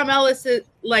like Tom Ellis,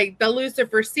 like the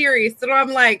Lucifer series. So I'm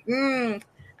like,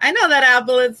 I know that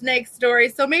apple and snake story.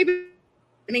 So maybe it's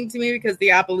happening to me because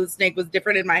the apple and snake was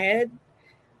different in my head.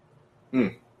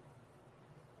 I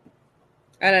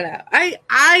don't know. I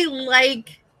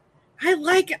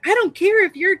don't care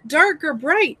if you're dark or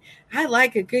bright. I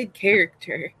like a good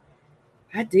character.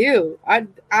 I do.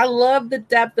 I love the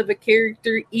depth of a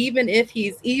character, even if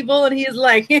he's evil and he's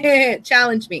like,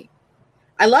 challenge me.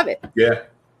 I love it. Yeah.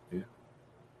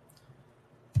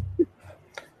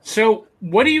 So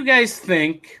what do you guys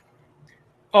think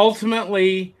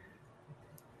ultimately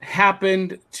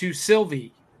happened to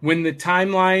Sylvie when the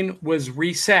timeline was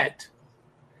reset?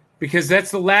 Because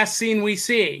that's the last scene we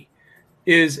see,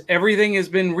 is everything has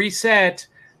been reset.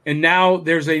 And now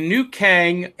there's a new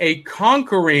Kang, a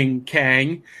conquering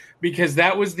Kang, because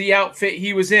that was the outfit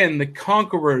he was in. The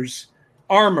Conqueror's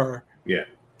armor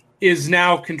is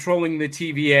now controlling the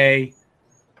TVA.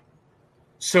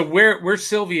 So where's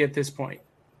Sylvie at this point?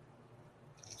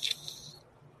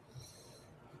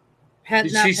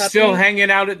 Is she still hanging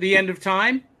out at the end of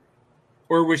time?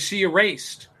 Or was she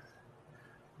erased?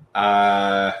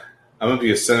 I'm going to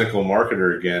be a cynical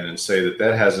marketer again and say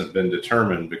that hasn't been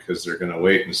determined, because they're going to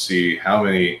wait and see how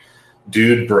many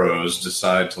dude bros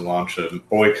decide to launch a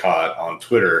boycott on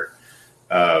Twitter.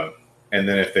 And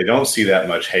then if they don't see that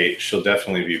much hate, she'll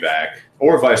definitely be back.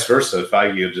 Or vice versa.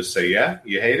 Feige will just say, yeah,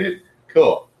 you hate it?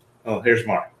 Cool. Oh, here's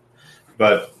Mark.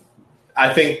 But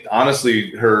I think,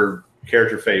 honestly, her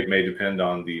character fate may depend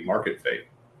on the market fate.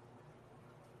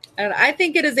 And I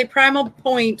think it is a primal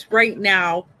point right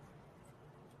now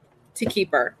to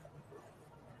keep her.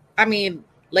 I mean,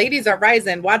 ladies are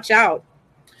rising. Watch out.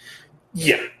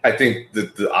 Yeah, I think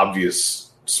that the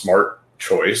obvious smart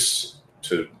choice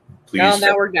to please. Oh,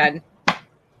 now we're done.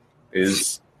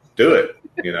 Is do it.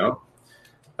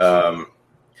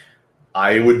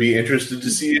 I would be interested to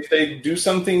see if they do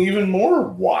something even more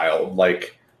wild,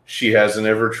 like she hasn't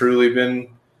ever truly been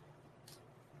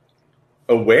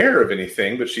aware of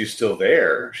anything, but she's still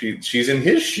there. She's in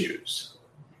his shoes.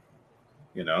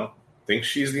 Thinks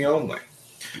she's the only.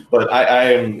 But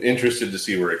I am interested to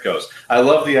see where it goes. I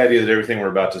love the idea that everything we're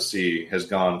about to see has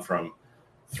gone from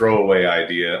throwaway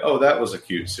idea, oh, that was a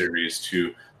cute series,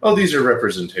 to, oh, these are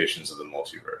representations of the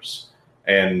multiverse.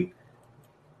 And,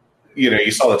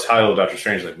 you saw the title of Doctor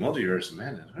Strange, like, Multiverse of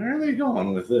Madness. Where are they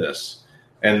going with this?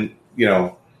 And,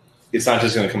 it's not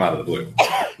just going to come out of the blue.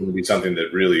 It's going to be something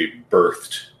that really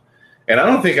birthed. And I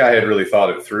don't think I had really thought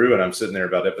it through, and I'm sitting there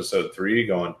about episode 3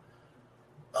 going,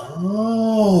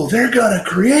 oh, they're going to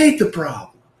create the problem.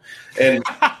 And,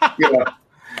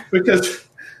 because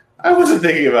I wasn't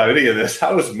thinking about any of this.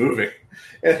 I was moving.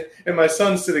 And my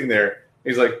son's sitting there.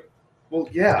 He's like, well,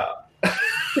 yeah. I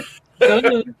don't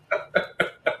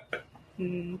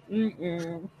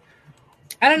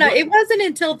know. It wasn't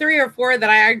until 3 or 4 that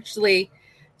I actually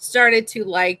started to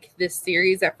like this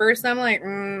series. At first, I'm like,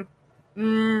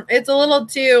 it's a little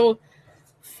too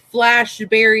Flash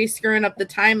Barry screwing up the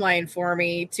timeline for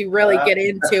me to really get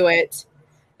into it.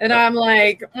 And I'm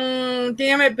like,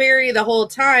 damn it, Barry, the whole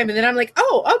time. And then I'm like,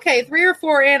 oh, okay, 3 or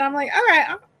 4 in. I'm like, all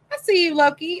right, I see you,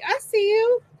 Loki. I see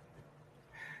you.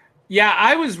 Yeah,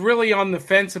 I was really on the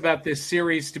fence about this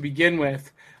series to begin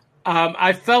with.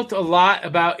 I felt a lot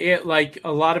about it like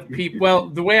a lot of people. Well,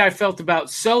 the way I felt about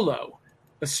Solo,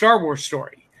 a Star Wars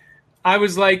story. I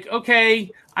was like, okay,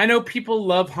 I know people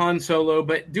love Han Solo,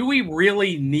 but do we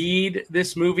really need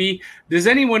this movie? Does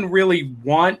anyone really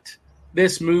want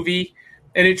this movie?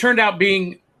 And it turned out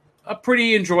being a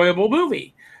pretty enjoyable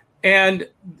movie. And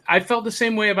I felt the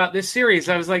same way about this series.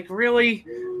 I was like, really?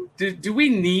 Do we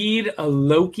need a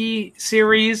Loki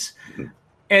series?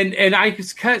 And I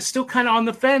was still kind of on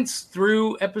the fence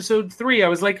through episode 3. I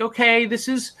was like, okay,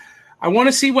 I want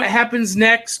to see what happens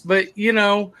next, but,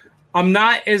 I'm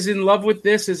not as in love with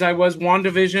this as I was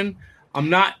WandaVision. I'm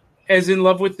not as in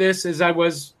love with this as I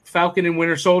was Falcon and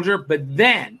Winter Soldier. But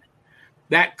then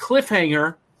that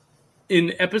cliffhanger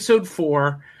in episode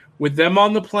 4 with them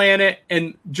on the planet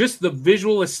and just the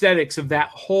visual aesthetics of that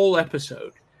whole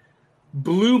episode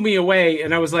blew me away.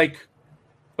 And I was like,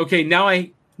 okay, now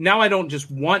I don't just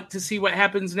want to see what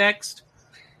happens next.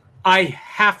 I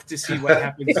have to see what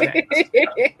happens next.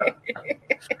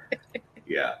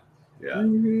 Yeah.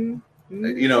 Mm-hmm.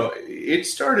 It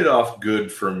started off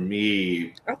good for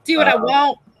me. I'll do what I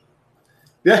want.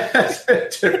 Yeah.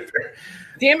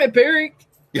 Damn it, Barry.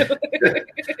 I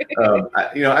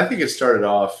think it started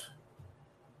off,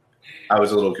 I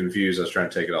was a little confused. I was trying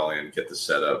to take it all in, get the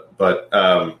setup. But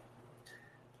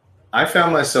I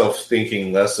found myself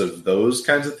thinking less of those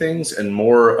kinds of things and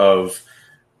more of,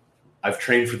 I've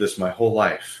trained for this my whole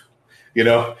life.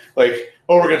 Like,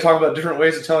 oh, we're going to talk about different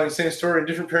ways of telling the same story in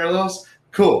different parallels.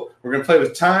 Cool. We're going to play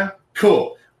with time.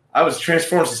 Cool. I was a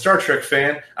Transformers and Star Trek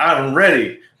fan. I'm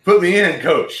ready. Put me in,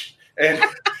 coach. And,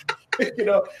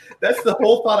 that's the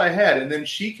whole thought I had. And then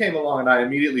she came along and I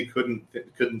immediately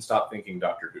couldn't stop thinking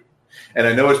Doctor Who. And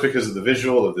I know it's because of the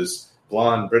visual of this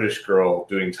blonde British girl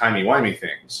doing timey-wimey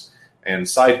things and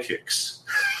sidekicks.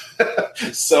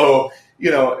 So,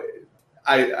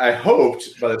 I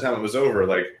hoped by the time it was over,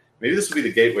 like, maybe this would be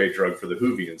the gateway drug for the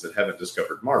Whovians that haven't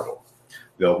discovered Marvel.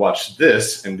 They'll watch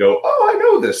this and go, oh, I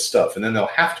know this stuff. And then they'll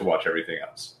have to watch everything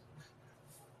else.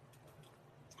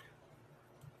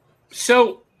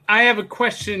 So I have a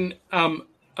question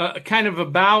kind of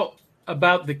about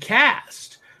the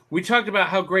cast. We talked about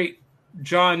how great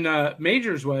John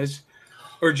Majors was.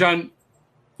 Or John,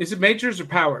 is it Majors or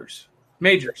Powers?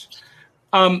 Majors.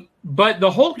 But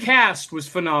the whole cast was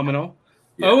phenomenal.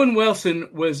 Yeah. Owen Wilson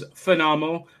was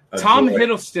phenomenal. Tom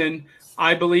Hiddleston,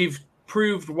 I believe,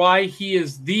 proved why he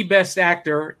is the best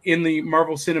actor in the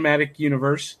Marvel Cinematic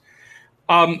Universe.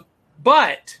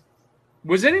 But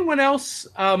was anyone else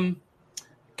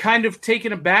kind of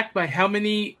taken aback by how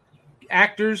many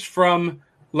actors from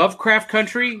Lovecraft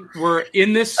Country were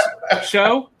in this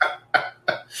show?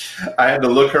 I had to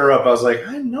look her up. I was like,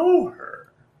 I know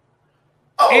her.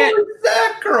 Oh, it's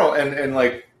that girl. And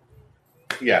like,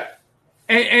 yeah.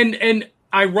 And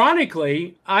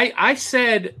ironically, I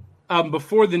said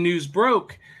before the news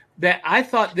broke that I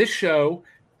thought this show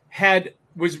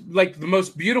was like the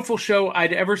most beautiful show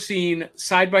I'd ever seen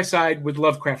side by side with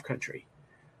Lovecraft Country.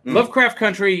 Lovecraft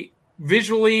Country,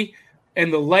 visually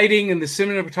and the lighting and the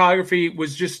cinematography,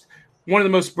 was just one of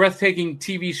the most breathtaking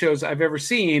TV shows I've ever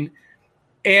seen.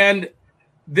 And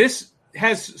this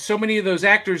has so many of those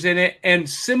actors in it and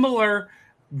similar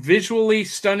visually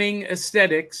stunning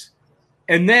aesthetics.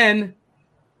 And then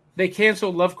they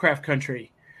canceled Lovecraft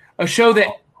Country, a show that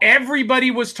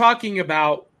everybody was talking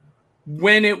about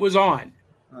when it was on.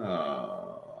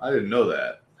 I didn't know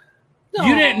that.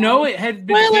 You didn't know it had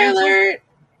been Spoiler canceled? alert.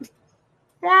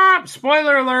 Wah,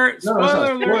 spoiler alert. No, it's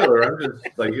Spoiler not alert. spoiler. I'm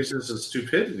just like, it's just a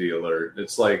stupidity alert.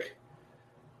 It's like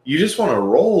you just want to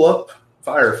roll up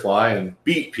Firefly and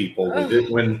beat people with it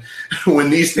when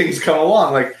these things come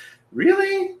along. Like,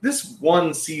 really? This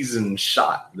one season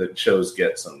shot that shows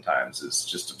get sometimes is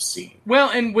just obscene. Well,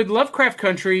 and with Lovecraft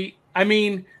Country, I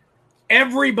mean,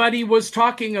 everybody was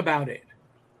talking about it.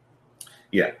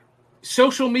 Yeah.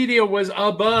 Social media was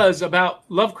abuzz about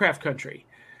Lovecraft Country.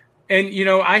 And,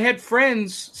 I had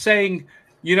friends saying,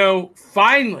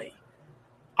 finally,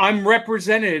 I'm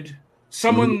represented.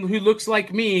 Someone who looks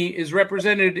like me is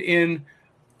represented in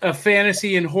a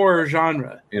fantasy and horror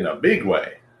genre. In a big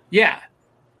way. Yeah.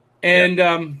 And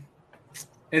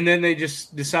and then they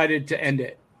just decided to end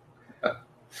it.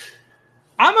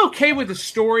 I'm okay with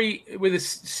a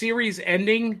series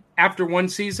ending after one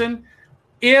season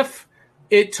if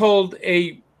it told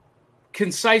a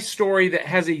concise story that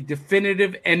has a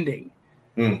definitive ending,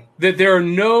 that there are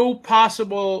no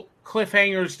possible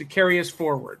cliffhangers to carry us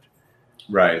forward.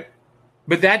 Right.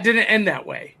 But that didn't end that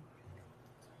way.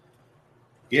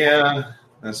 Yeah,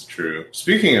 that's true.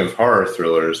 Speaking of horror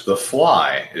thrillers, The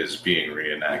Fly is being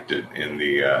reenacted in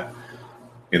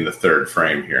the third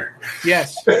frame here.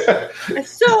 Yes.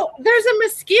 So there's a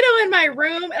mosquito in my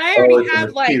room, and I already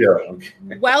have like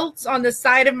welts on the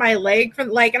side of my leg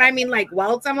from and I mean like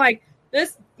welts. I'm like,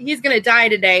 he's gonna die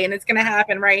today, and it's gonna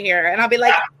happen right here. And I'll be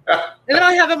like, and then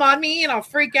I'll have him on me, and I'll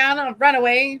freak out, and I'll run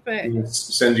away. But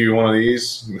send you one of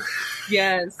these.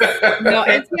 Yes, no,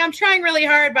 and see, I'm trying really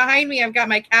hard. Behind me, I've got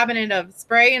my cabinet of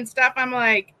spray and stuff. I'm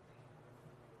like,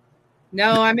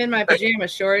 no, I'm in my pajama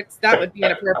shorts. That would be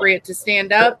inappropriate to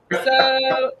stand up.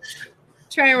 So,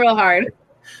 trying real hard.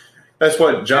 That's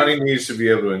what Johnny needs to be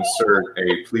able to insert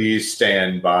a "please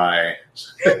stand by"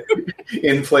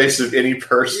 in place of any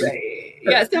person. Right.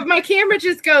 Yeah, so if my camera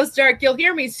just goes dark, you'll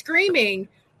hear me screaming,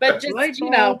 but just, it's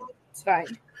fine.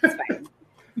 It's fine.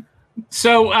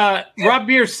 So Rob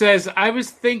Beer says, I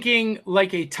was thinking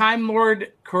like a Time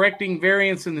Lord correcting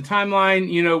variants in the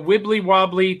timeline, wibbly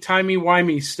wobbly,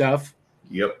 timey-wimey stuff.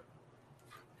 Yep.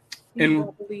 And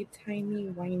wobbly,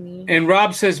 timey-wimey. And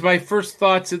Rob says, my first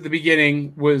thoughts at the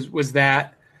beginning was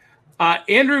that.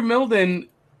 Andrew Milden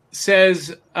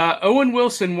says, Owen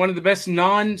Wilson, one of the best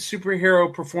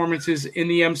non-superhero performances in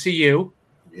the MCU.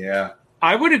 Yeah.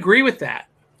 I would agree with that.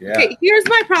 Yeah. Okay, here's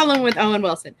my problem with Owen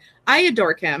Wilson. I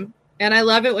adore him, and I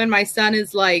love it when my son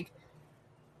is like,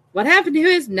 what happened to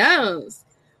his nose?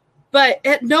 But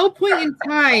at no point in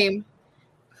time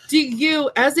do you,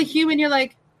 as a human, you're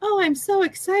like, oh, I'm so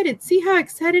excited. See how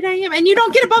excited I am? And you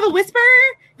don't get above a whisper?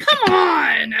 Come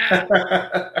on.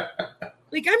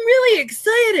 Like, I'm really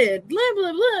excited. Blah,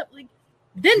 blah, blah. Like,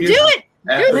 then do it.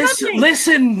 Do something.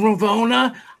 Listen,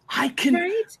 Ravona.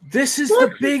 Right? This is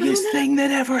Look, the biggest Ravona. thing that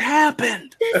ever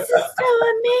happened. This is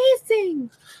so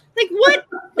amazing. Like, what?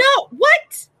 No.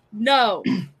 What? No.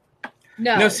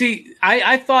 No, see,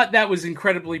 I thought that was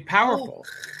incredibly powerful.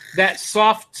 That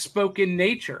soft-spoken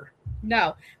nature.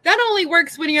 No. That only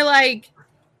works when you're like,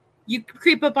 you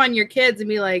creep up on your kids and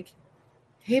be like,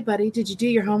 hey, buddy, did you do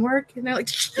your homework? And they're like,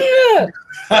 yeah.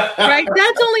 Right?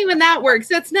 That's only when that works.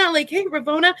 That's not like, hey,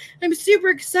 Ravona, I'm super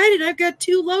excited. I've got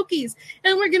 2 Lokis,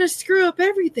 and we're going to screw up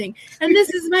everything. And this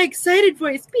is my excited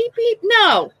voice. Beep, beep.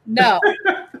 No.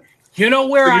 You know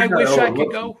where I wish I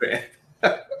could go?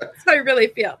 That's how I really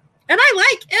feel. And I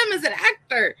like him as an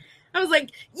actor. I was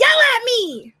like, yell at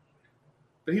me.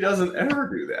 But he doesn't ever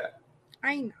do that.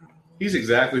 I know. He's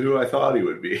exactly who I thought he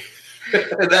would be.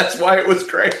 That's why it was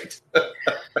great.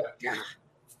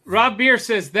 Rob Beer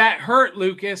says, that hurt,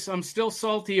 Lucas. I'm still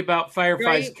salty about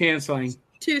Fireflies Right? canceling.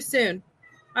 Too soon.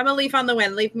 I'm a leaf on the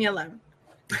wind. Leave me alone.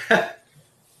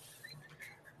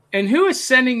 And who is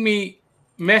sending me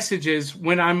messages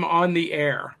when I'm on the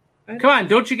air? Come on,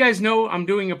 don't you guys know I'm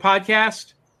doing a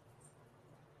podcast?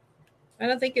 I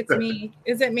don't think it's me.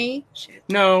 Is it me? Shit.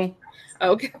 No.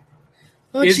 Okay.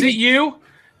 Oh, Is geez. it you?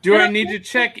 Do I need to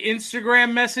check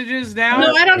Instagram messages now?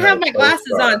 No, I don't have my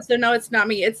glasses on, so no, it's not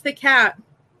me. It's the cat.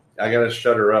 I got to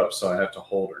shut her up, so I have to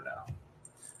hold her now.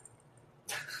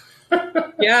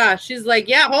 Yeah, she's like,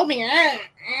 yeah, hold me.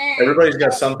 Everybody's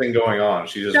got something going on.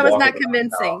 She just That was walking not around the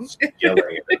convincing. house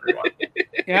yelling at everyone.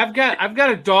 Yeah, I've got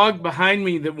a dog behind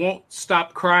me that won't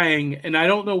stop crying, and I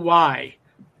don't know why.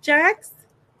 Jax?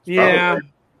 Yeah.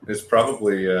 It's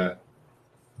probably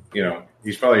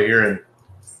he's probably hearing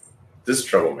this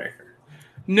troublemaker.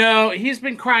 No, he's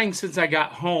been crying since I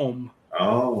got home.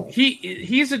 Oh.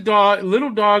 He's a little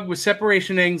dog with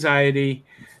separation anxiety,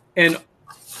 and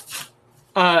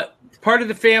part of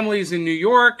the family is in New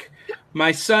York.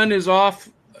 My son is off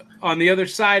on the other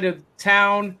side of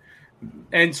town,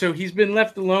 and so he's been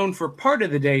left alone for part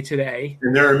of the day today.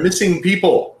 And there are missing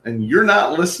people, and you're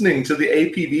not listening to the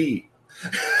APB.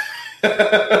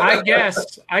 I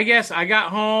guess I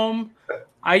got home.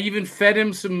 I even fed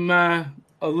him some a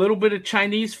little bit of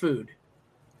Chinese food.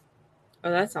 Oh,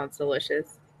 that sounds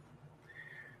delicious.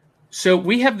 So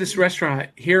we have this restaurant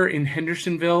here in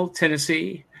Hendersonville,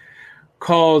 Tennessee,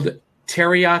 called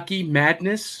Teriyaki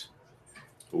Madness.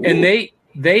 Ooh. And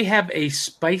they have a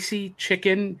spicy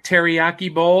chicken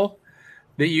teriyaki bowl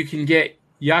that you can get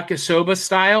yakisoba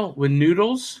style with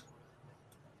noodles.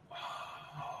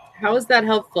 How is that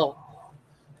helpful?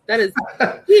 That is,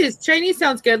 geez, Chinese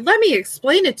sounds good. Let me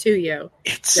explain it to you.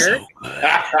 It's so good.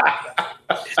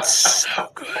 It's so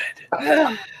good.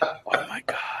 Oh my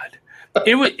God.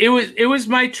 It was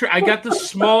my I got the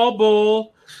small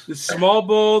bowl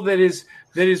that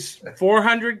is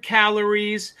 400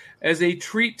 calories as a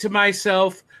treat to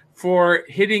myself for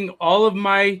hitting all of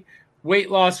my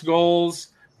weight loss goals.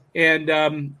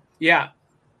 And yeah.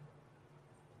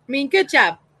 I mean, good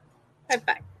job. High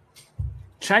five.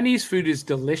 Chinese food is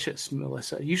delicious,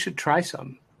 Melissa. You should try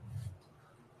some.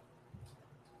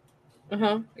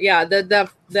 Yeah,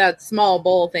 that small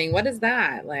bowl thing. What is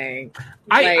that like?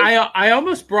 I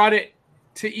almost brought it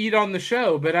to eat on the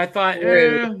show, but I thought,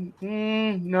 no,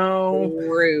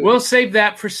 rude. We'll save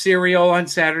that for cereal on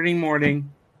Saturday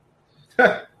morning.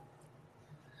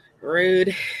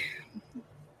 Rude.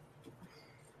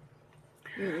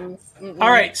 All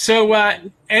right. So,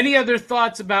 any other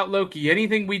thoughts about Loki?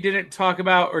 Anything we didn't talk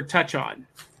about or touch on?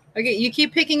 Okay, you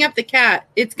keep picking up the cat.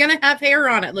 It's gonna have hair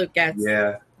on it, Lucas.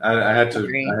 Yeah, I had to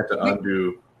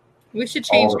undo. We should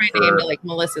change my name to like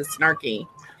Melissa Snarky.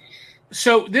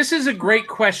 So this is a great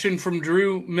question from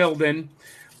Drew Milden,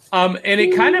 and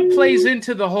it kind of plays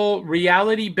into the whole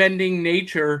reality bending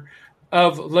nature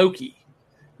of Loki.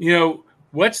 You know,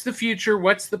 what's the future?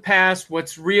 What's the past?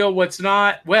 What's real? What's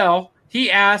not? Well, he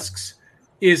asks,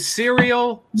 is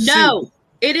cereal No, soup?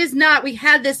 It is not. We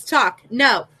had this talk.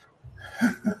 No.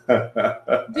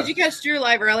 Did you catch Drew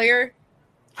live earlier?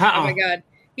 Uh-uh. Oh my God.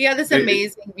 He had this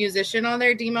amazing musician on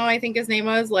there, Demo, I think his name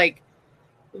was, like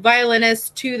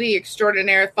violinist to the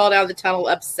extraordinaire, fell down the tunnel,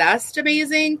 obsessed,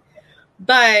 amazing.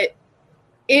 But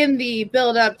in the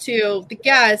build up to the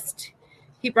guest,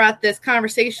 he brought this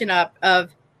conversation up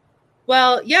of,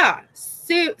 well, yeah,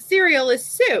 cereal is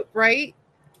soup, right?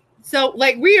 So,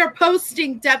 like, we are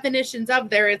posting definitions up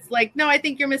there. It's like, no, I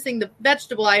think you're missing the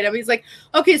vegetable item. He's like,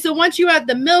 okay, so once you add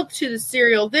the milk to the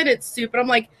cereal, then it's soup. And I'm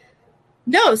like,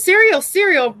 no,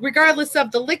 cereal, regardless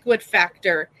of the liquid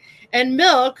factor. And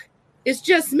milk is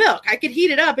just milk. I could heat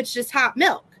it up. It's just hot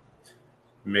milk.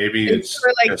 Maybe and it's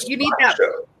like, you need that.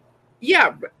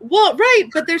 Yeah, well, right.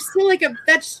 But there's still like a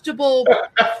vegetable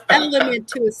element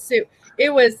to a soup.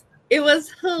 It was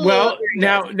hilarious. Well,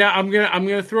 now I'm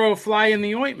gonna throw a fly in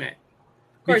the ointment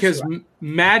because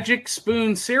Magic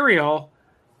Spoon cereal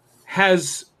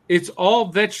it's all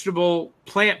vegetable,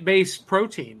 plant-based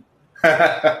protein.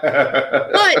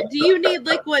 But do you need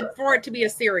liquid for it to be a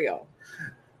cereal?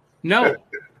 No.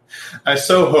 I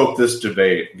so hope this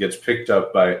debate gets picked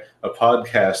up by a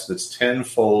podcast that's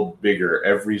tenfold bigger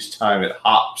every time it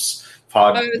hops.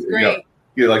 It was great.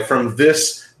 Like from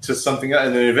this to something else,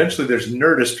 and then eventually there's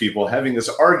Nerdist people having this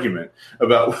argument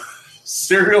about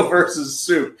cereal versus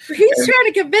soup. He's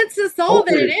trying to convince us all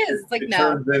that it is. It's like, no.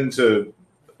 Turns into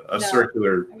a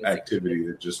circular activity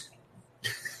that just...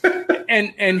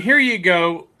 and here you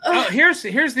go. Here's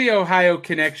the Ohio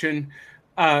connection,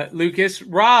 Lucas.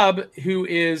 Rob, who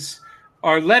is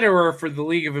our letterer for the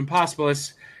League of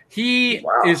Impossibilists, he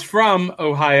is from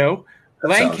Ohio,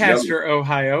 Lancaster,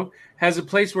 Ohio. Has a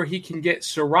place where he can get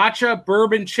sriracha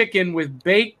bourbon chicken with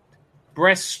baked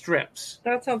breast strips.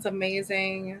 That sounds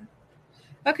amazing.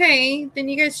 Okay, then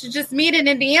you guys should just meet in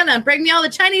Indiana and bring me all the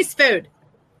Chinese food.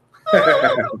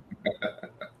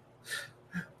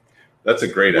 That's a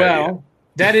great idea. Well,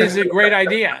 that is a great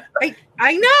idea.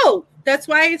 I know. That's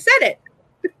why I said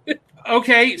it.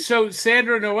 Okay, so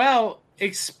Sandra Noel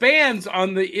expands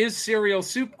on the is cereal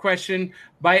soup question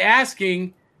by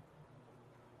asking,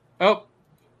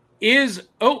 Is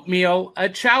oatmeal a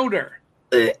chowder?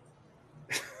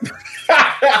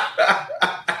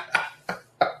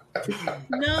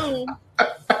 No.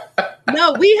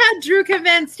 No, we had Drew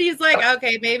convinced. He's like,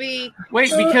 okay, maybe.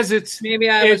 Wait, because maybe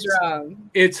I was wrong.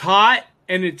 It's hot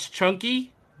and it's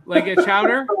chunky like a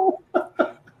chowder.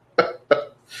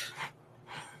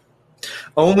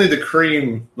 Only the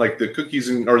cream, like the cookies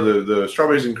or the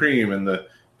strawberries and cream and the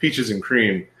peaches and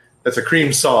cream. That's a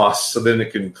cream sauce, so then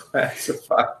it can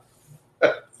classify.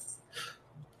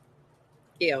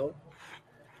 Ew.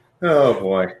 Oh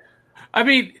boy. I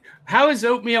mean, how is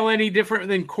oatmeal any different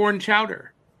than corn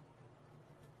chowder?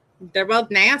 They're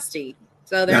both nasty,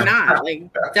 so they're not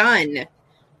done.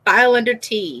 File under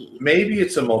T. Maybe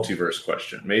it's a multiverse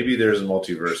question. Maybe there's a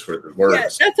multiverse where the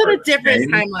words. Yeah, that's on a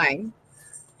different timeline.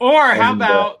 Or how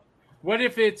about what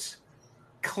if it's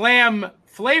clam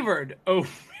flavored oatmeal?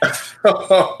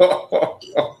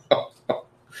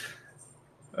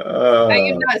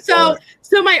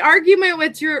 So my argument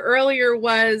with Drew earlier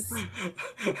was,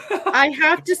 I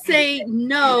have to say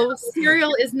no.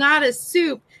 Cereal is not a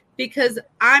soup because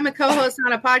I'm a co-host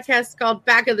on a podcast called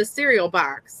Back of the Cereal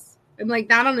Box. I'm like,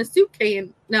 not on a soup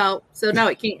can. No, so no,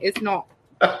 it can't. It's not.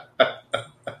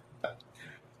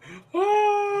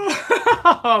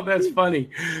 Oh, that's funny.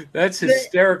 That's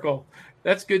hysterical.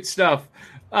 That's good stuff.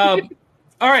 All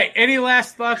right. Any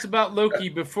last thoughts about Loki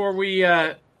before we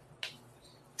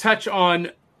touch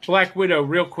on Black Widow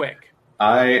real quick?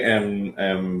 I don't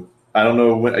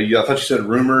know. I thought you said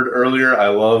rumored earlier. I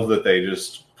love that they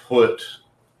just put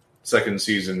second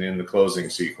season in the closing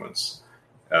sequence.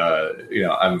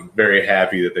 I'm very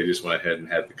happy that they just went ahead and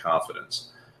had the confidence.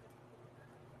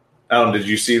 Alan, did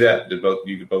you see that?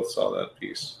 You both saw that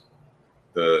piece?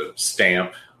 The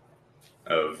stamp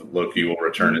of Loki will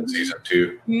return in season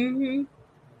 2. Mm-hmm.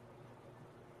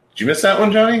 Did you miss that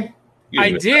one, Johnny?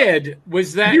 I did.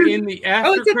 Was that in the after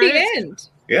Oh, it's at credits? the end.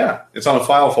 Yeah, it's on a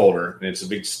file folder, and it's a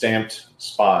big stamped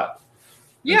spot.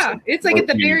 Yeah, it's like at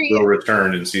the very end. Will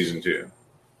return in season 2.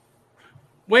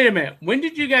 Wait a minute. When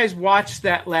did you guys watch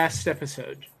that last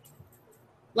episode?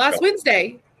 Last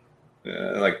Wednesday.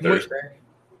 Like Thursday.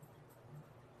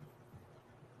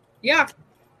 Yeah.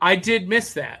 I did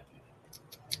miss that.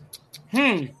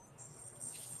 Shame.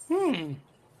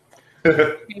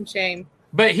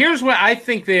 But here's what I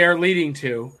think they are leading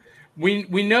to.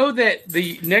 We know that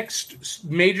the next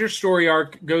major story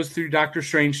arc goes through Doctor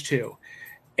Strange 2.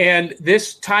 And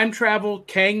this time travel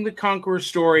Kang the Conqueror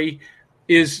story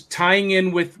is tying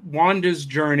in with Wanda's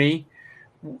journey.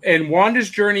 And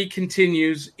Wanda's journey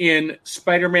continues in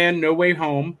Spider-Man No Way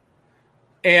Home.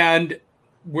 And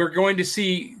we're going to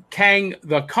see Kang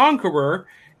the Conqueror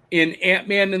in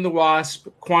Ant-Man and the Wasp,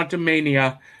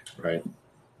 Quantumania. Right.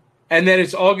 And then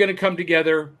it's all going to come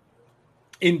together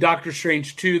in Doctor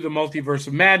Strange 2, The Multiverse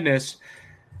of Madness.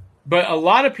 But a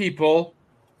lot of people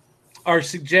are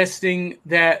suggesting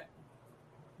that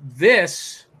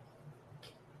this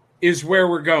is where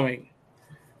we're going.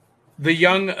 The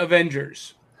Young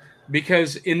Avengers.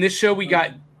 Because in this show, we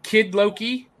got Kid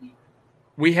Loki.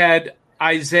 We had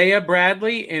Isaiah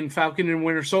Bradley in Falcon and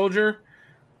Winter Soldier.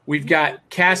 We've got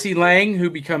Cassie Lang,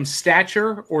 who becomes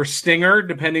Stature or Stinger,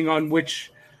 depending on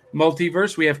which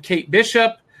multiverse. We have Kate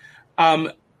Bishop.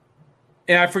 And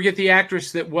I forget the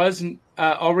actress that was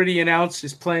already announced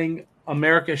is playing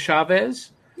America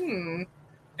Chavez. And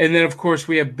then, of course,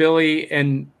 we have Billy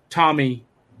and Tommy,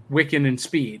 Wiccan and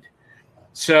Speed.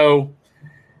 So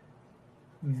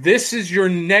this is your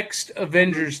next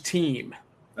Avengers team.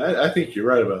 I think you're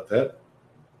right about that.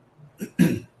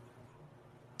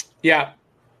 Yeah,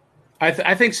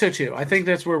 I think so too. I think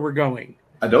that's where we're going.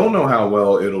 I don't know how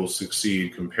well it'll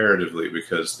succeed comparatively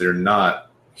because they're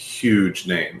not huge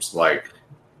names like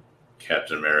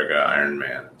Captain America, Iron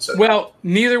Man, etc. Well,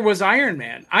 neither was Iron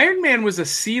Man. Iron Man was a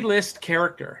C-list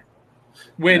character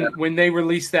when they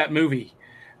released that movie.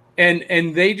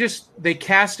 And they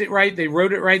cast it right, they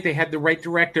wrote it right, they had the right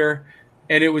director,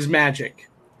 and it was magic.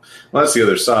 Well, that's the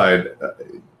other side.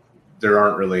 There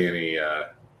aren't really any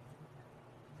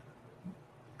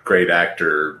great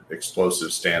actor, explosive,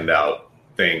 standout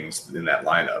things in that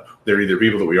lineup. They're either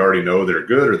people that we already know that are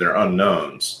good or they're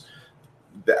unknowns.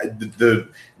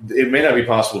 It may not be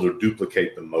possible to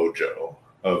duplicate the mojo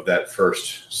of that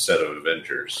first set of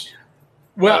Avengers.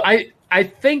 Well, I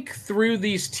think through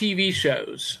these TV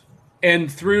shows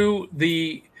and through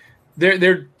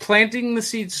they're planting the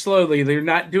seeds slowly. They're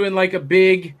not doing like a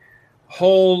big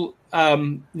whole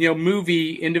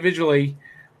movie individually.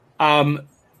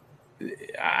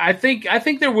 I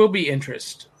think there will be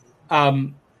interest.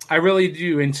 I really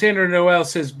do. And Sandra Noel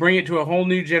says, bring it to a whole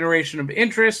new generation of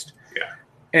interest. Yeah.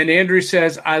 And Andrew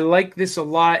says, I like this a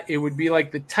lot. It would be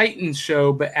like the Titans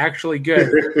show, but actually good.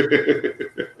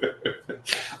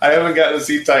 I haven't gotten to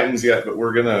see Titans yet, but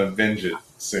we're gonna binge it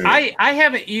soon. I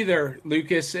haven't either,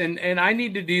 Lucas, and I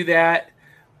need to do that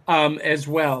as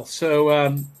well.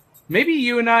 So maybe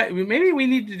you and maybe we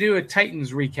need to do a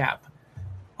Titans recap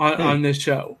on this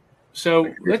show.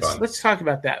 So let's talk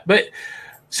about that. But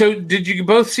so did you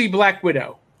both see Black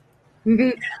Widow?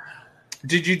 Mhm.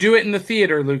 Did you do it in the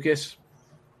theater, Lucas?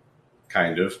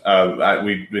 Kind of.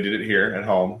 We did it here at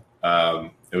home.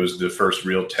 It was the first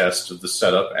real test of the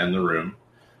setup and the room.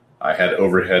 I had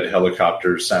overhead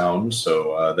helicopter sound,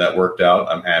 so that worked out.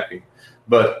 I'm happy.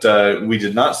 But we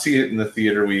did not see it in the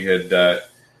theater. We had,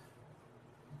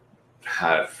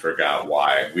 I forgot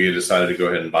why. We had decided to go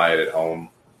ahead and buy it at home.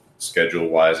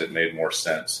 Schedule-wise, it made more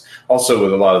sense. Also,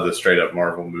 with a lot of the straight-up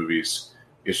Marvel movies,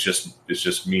 it's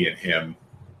just me and him.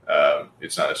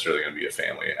 It's not necessarily going to be a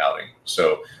family outing.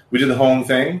 So we did the home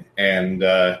thing and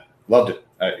loved it.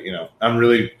 I don't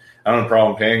have a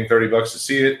problem paying $30 to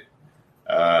see it.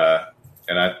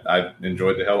 And I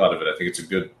enjoyed the hell out of it. I think it's a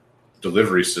good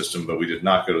delivery system, but we did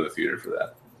not go to the theater for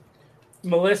that.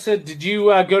 Melissa, did you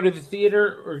go to the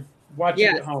theater or watch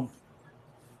it at home?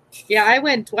 Yeah, I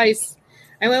went twice.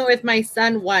 I went with my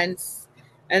son once,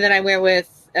 and then I went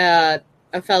with a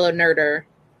fellow nerder,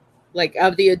 like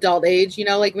of the adult age. You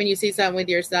know, like when you see something with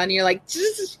your son, you're like, I'm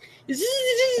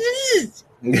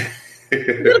gonna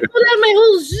pull out my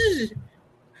whole.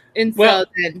 And so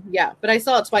then, yeah, but I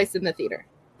saw it twice in the theater.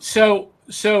 So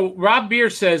Rob Beer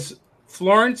says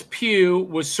Florence Pugh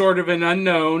was sort of an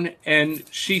unknown, and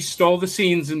she stole the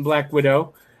scenes in Black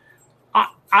Widow.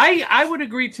 I would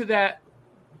agree to that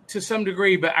to some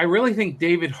degree, but I really think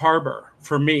David Harbour,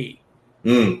 for me,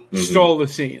 stole the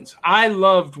scenes. I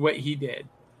loved what he did.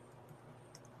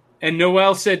 And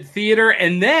Noelle said theater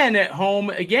and then at home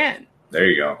again. There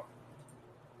you go.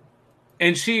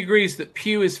 And she agrees that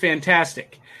Pugh is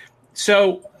fantastic.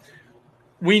 So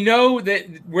we know that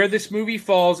where this movie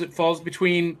falls, it falls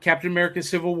between Captain America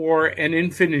Civil War and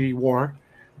Infinity War.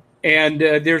 And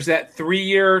there's that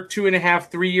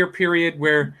 3-year period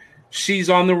where she's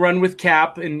on the run with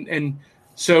Cap. And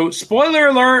so, spoiler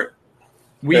alert,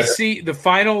 we see the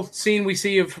final scene we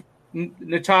see of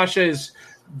Natasha is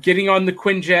getting on the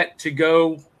Quinjet to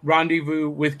go rendezvous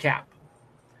with Cap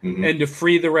and to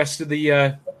free the rest of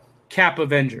the Cap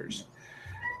Avengers.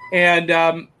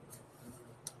 And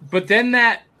but then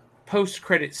that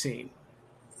post-credit scene.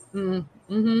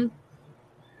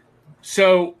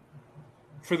 So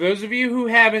for those of you who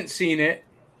haven't seen it,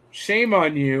 shame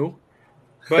on you,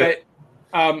 but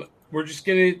we're just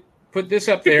going to put this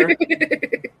up there.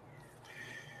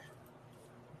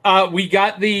 We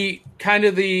got the kind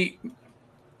of the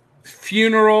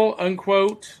funeral,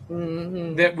 unquote,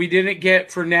 that we didn't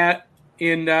get for Nat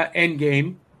in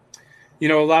Endgame. You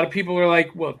know, a lot of people are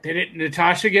like, well, didn't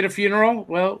Natasha get a funeral?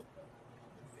 Well,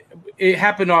 it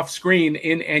happened off screen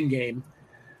in Endgame.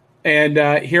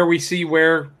 And here we see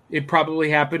where it probably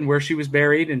happened, where she was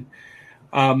buried. And,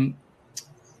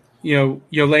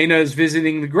 Yelena is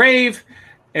visiting the grave.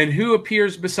 And who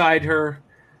appears beside her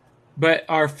but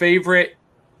our favorite,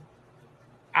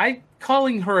 I'm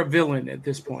calling her a villain at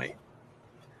this point.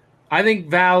 I think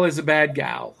Val is a bad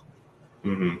gal.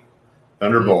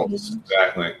 Thunderbolts,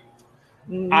 exactly.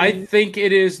 I think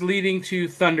it is leading to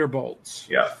Thunderbolts.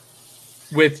 Yeah.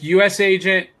 With U.S.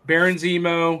 Agent, Baron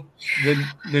Zemo,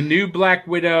 the new Black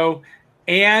Widow,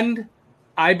 and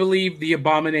I believe the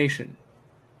Abomination,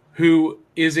 who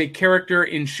is a character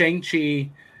in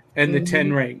Shang-Chi and the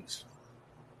Ten Rings.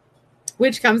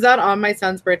 Which comes out on my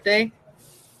son's birthday.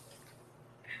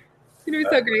 You know,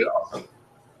 so great. Awesome.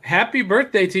 Happy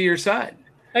birthday to your son.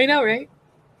 I know, right?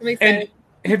 I'm excited.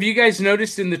 And have you guys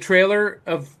noticed in the trailer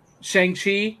of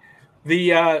Shang-Chi,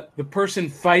 the person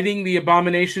fighting the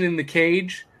Abomination in the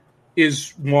cage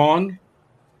is Wong?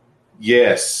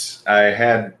 Yes, I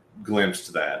had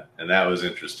glimpsed that, and that was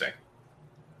interesting.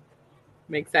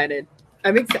 I'm excited.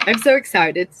 I'm so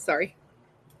excited. Sorry.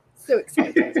 So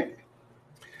excited.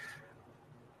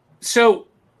 So,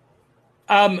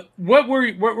 what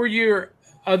were your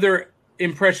other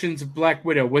impressions of Black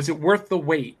Widow? Was it worth the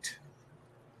wait?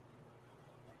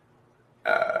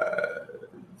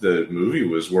 The movie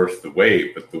was worth the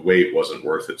wait, but the wait wasn't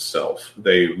worth itself.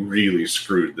 They really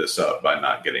screwed this up by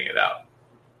not getting it out.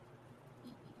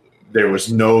 There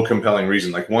was no compelling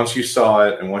reason. Like, once you saw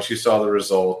it and once you saw the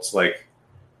results, like,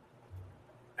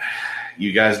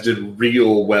 you guys did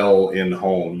real well in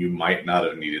home. You might not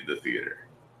have needed the theater.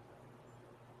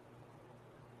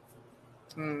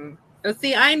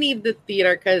 See, I need the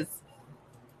theater because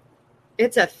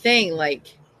it's a thing.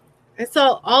 Like, I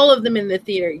saw all of them in the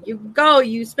theater. You go,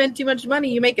 you spend too much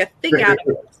money, you make a thing out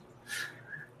of it.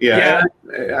 Yeah.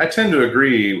 I tend to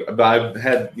agree, but I've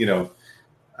had,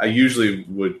 I usually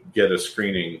would get a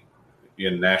screening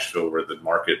in Nashville where the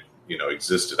market,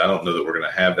 existed. I don't know that we're going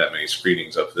to have that many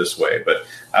screenings up this way, but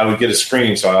I would get a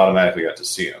screening, so I automatically got to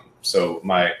see them. So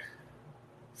my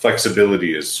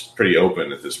flexibility is pretty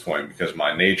open at this point because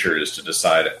my nature is to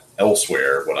decide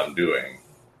elsewhere what I'm doing,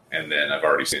 and then I've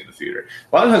already seen the theater.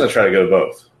 A lot of times I try to go to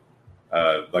both.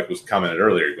 Like was commented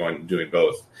earlier, doing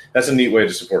both. That's a neat way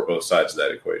to support both sides of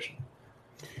that equation.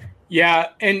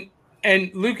 Yeah,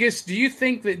 and Lucas, do you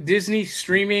think that Disney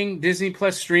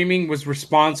Plus streaming was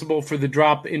responsible for the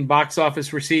drop in box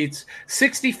office receipts?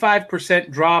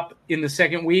 65% drop in the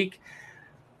second week.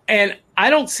 And I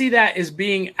don't see that as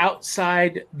being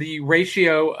outside the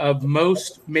ratio of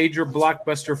most major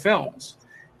blockbuster films.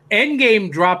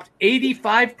 Endgame dropped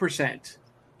 85%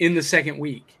 in the second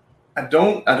week. I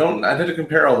had to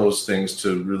compare all those things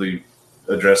to really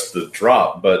address the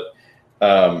drop, but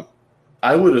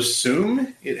I would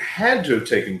assume it had to have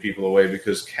taken people away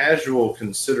because casual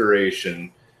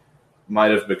consideration might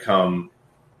have become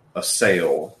a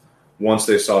sale once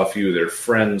they saw a few of their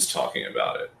friends talking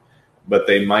about it. But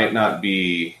they might not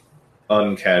be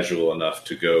uncasual enough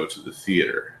to go to the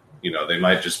theater. They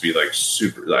might just be like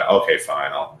super like, okay,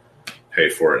 fine, I'll pay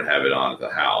for it and have it on at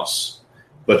the house.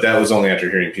 But that was only after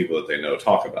hearing people that they know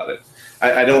talk about it.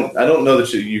 I don't know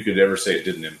that you could ever say it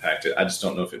didn't impact it. I just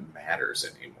don't know if it matters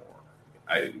anymore.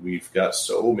 We've got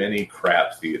so many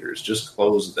crap theaters. Just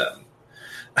close them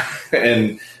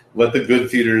and let the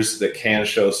good theaters that can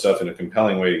show stuff in a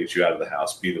compelling way to get you out of the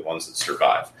house be the ones that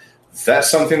survive. That's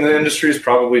something the industry has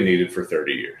probably needed for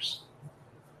 30 years.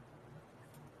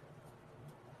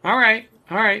 All right.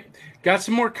 Got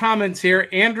some more comments here.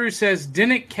 Andrew says,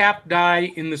 didn't Cap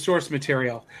die in the source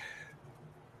material?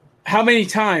 How many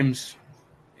times,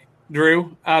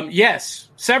 Drew? Yes,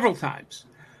 several times.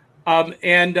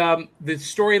 And the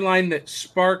storyline that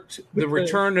sparked the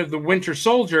return of the Winter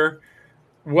Soldier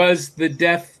was the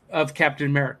death of Captain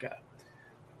America.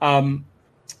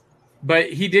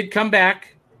 But he did come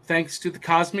back thanks to the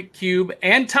Cosmic Cube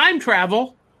and time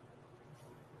travel.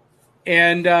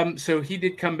 And so he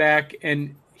did come back,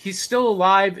 and he's still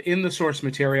alive in the source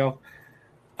material.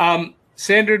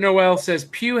 Sandra Noel says,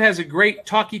 Pugh has a great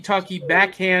talky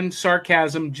backhand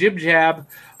sarcasm, jib-jab,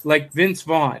 like Vince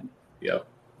Vaughn. Yep.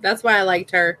 That's why I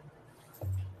liked her.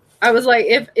 I was like,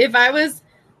 if I was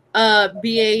a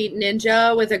BA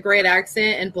ninja with a great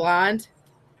accent and blonde,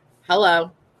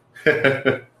 hello.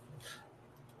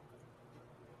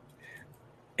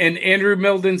 And Andrew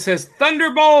Milden says,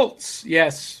 Thunderbolts.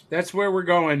 Yes, that's where we're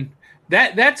going.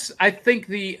 That's I think,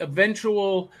 the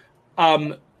eventual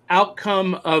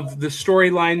outcome of the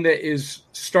storyline that is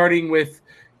starting with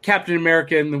Captain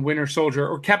America and the Winter Soldier,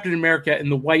 or Captain America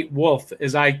and the White Wolf,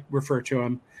 as I refer to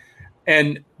him.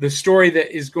 And the story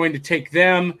that is going to take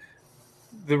them,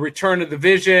 the return of the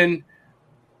Vision,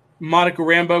 Monica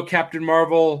Rambeau, Captain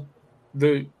Marvel,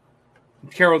 the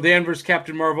Carol Danvers,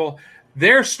 Captain Marvel,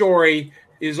 their story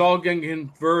is all going to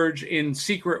converge in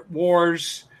Secret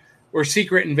Wars or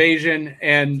Secret Invasion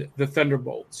and the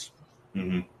Thunderbolts.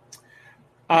 Mm-hmm.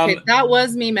 Okay, that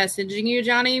was me messaging you,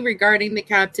 Johnny, regarding the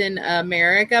Captain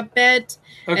America bit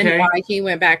and why he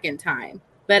went back in time.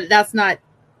 But that's not.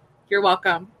 You're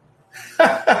welcome.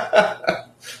 I'm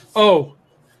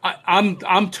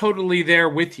totally there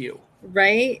with you.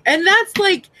 Right, and that's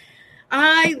like,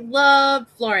 I love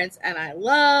Florence and I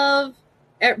love,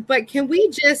 but can we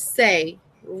just say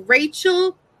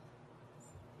Rachel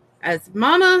as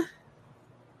Mama?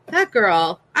 That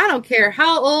girl, I don't care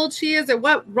how old she is or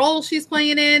what role she's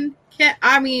playing in.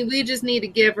 We just need to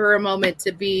give her a moment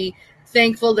to be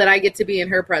thankful that I get to be in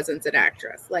her presence, an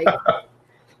actress. Like,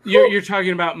 you're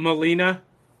talking about Melina?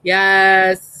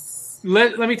 Yes.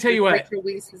 Let me tell you what. Rachel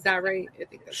Weisz, is that right? I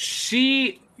think that's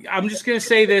I'm just going to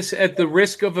say this at the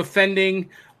risk of offending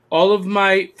all of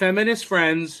my feminist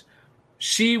friends.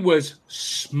 She was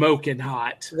smoking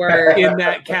hot in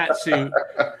that cat suit.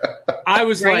 I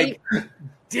was like,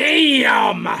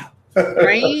 damn.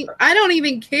 Right? I don't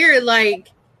even care. Like,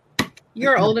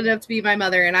 you're old enough to be my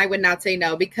mother, and I would not say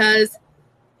no, because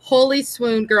holy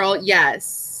swoon, girl,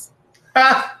 yes.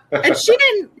 And she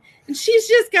didn't. And she's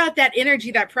just got that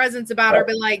energy, that presence about her.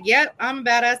 But like, yep, I'm a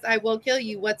badass. I will kill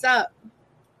you. What's up?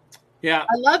 Yeah.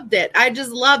 I loved it. I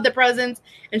just loved the presence,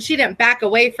 and she didn't back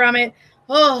away from it.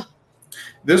 Oh.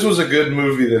 This was a good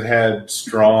movie that had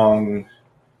strong,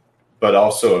 but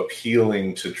also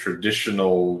appealing to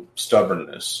traditional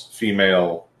stubbornness,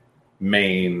 female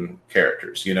main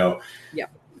characters. Yeah.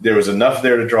 there was enough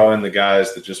there to draw in the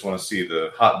guys that just want to see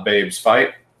the hot babes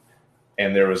fight,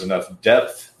 and there was enough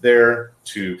depth there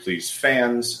to please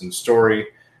fans and story.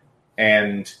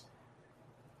 And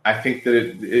I think that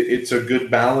it's a good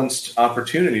balanced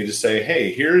opportunity to say,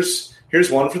 hey, here's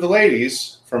one for the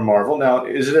ladies from Marvel. Now,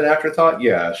 is it an afterthought?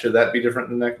 Yeah. Should that be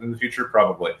different in the future?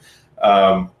 Probably.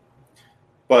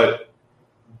 But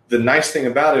the nice thing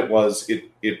about it was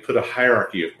it put a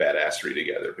hierarchy of badassery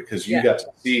together, because you got to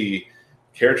see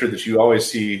character that you always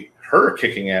see her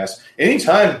kicking ass.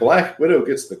 Anytime Black Widow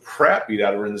gets the crap beat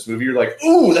out of her in this movie, you're like,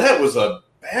 ooh, that was a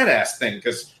badass thing,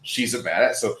 because she's a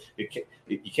badass. So you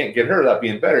can't get her without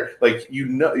being better. Like,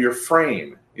 your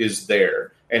frame is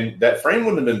there. And that frame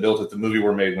wouldn't have been built if the movie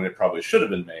were made when it probably should have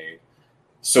been made.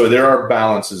 So there are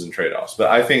balances and trade-offs.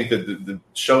 But I think that the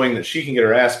showing that she can get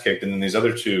her ass kicked, and then these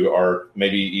other two are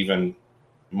maybe even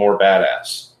more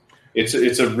badass. It's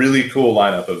a really cool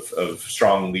lineup of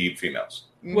strong lead females.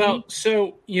 Well,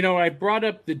 so, I brought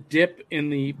up the dip in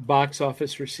the box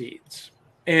office receipts.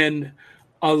 And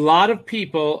a lot of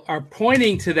people are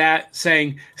pointing to that,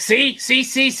 saying,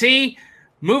 see,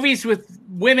 movies with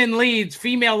women leads,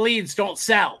 female leads don't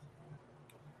sell.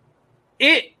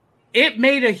 It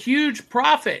made a huge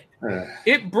profit.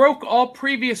 It broke all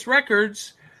previous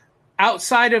records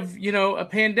outside of, a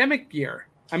pandemic year.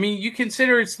 I mean, you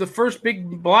consider it's the first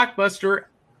big blockbuster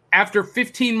after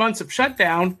 15 months of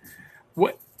shutdown.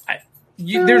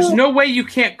 There's no way you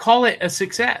can't call it a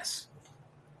success.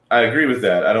 I agree with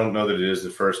that. I don't know that it is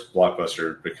the first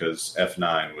blockbuster, because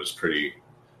F9 was pretty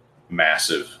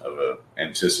massive of a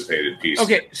anticipated piece.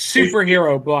 Okay,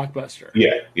 superhero blockbuster.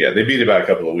 Yeah. They beat it by a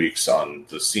couple of weeks on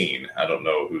the scene. I don't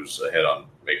know who's ahead on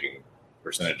making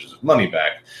percentages of money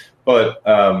back, but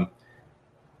I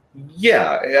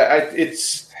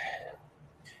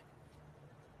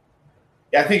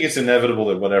think it's inevitable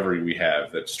that whatever we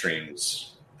have that streams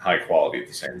high quality at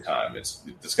the same time, it's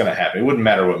going to happen. It wouldn't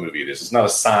matter what movie it is. It's not a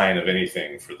sign of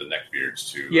anything for the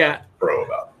neckbeards to crow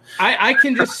about. I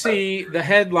can just see the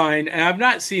headline, and I've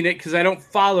not seen it because I don't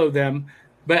follow them,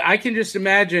 but I can just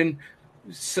imagine,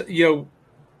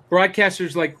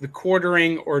 broadcasters like The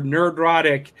Quartering or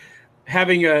Nerdrotic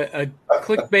having a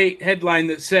clickbait headline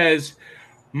that says,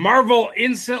 Marvel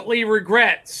instantly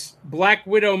regrets Black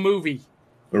Widow movie.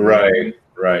 Right.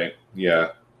 Yeah.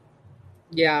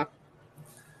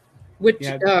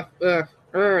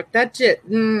 That shit.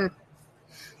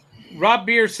 Rob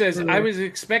Beer says, I was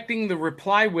expecting the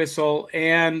reply whistle,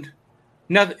 and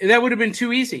nothing. That would have been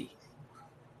too easy.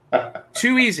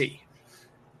 Too easy.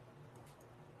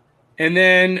 And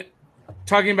then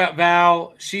talking about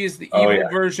Val, she is the evil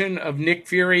version of Nick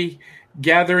Fury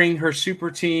gathering her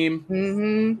super team.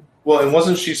 Mm-hmm. Well, and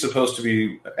wasn't she supposed to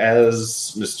be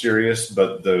as mysterious,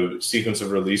 but the sequence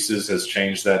of releases has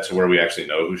changed that to where we actually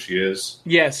know who she is?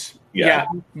 Yes. Yeah.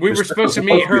 We were supposed to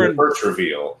meet her. The first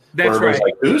reveal. That's right.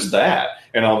 Like, who's that?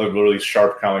 And all the really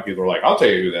sharp comic people are like, I'll tell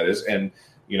you who that is. And,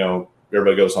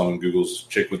 everybody goes home and Googles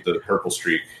chick with the purple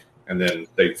streak, and then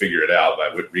they figure it out by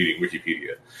reading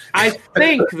Wikipedia. I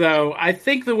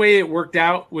think the way it worked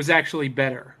out was actually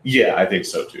better. Yeah, I think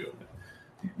so too.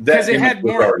 That image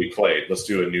was already played. Let's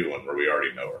do a new one where we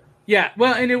already know her. Yeah,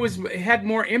 well, and it had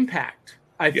more impact,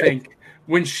 I think,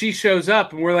 when she shows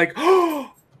up, and we're like,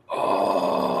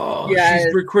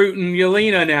 she's recruiting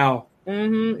Yelena now.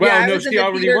 Mm-hmm. Well, no, she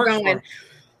already works for her.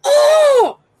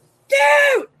 Oh,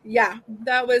 dude! Yeah,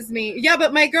 that was me. Yeah,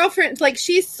 but my girlfriend,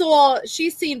 she's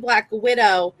seen Black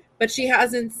Widow, but she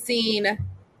hasn't seen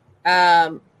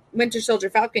Winter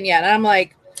Soldier Falcon yet. And I'm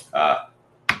like,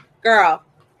 girl,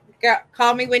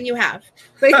 call me when you have.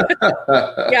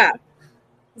 Yeah.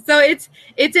 So it's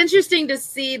interesting to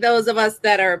see those of us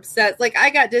that are obsessed. Like, I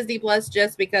got Disney Plus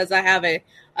just because I have a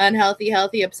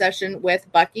healthy obsession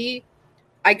with Bucky.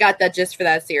 I got that just for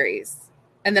that series.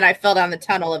 And then I fell down the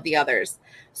tunnel of the others.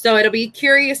 So it'll be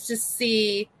curious to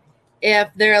see if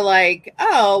they're like,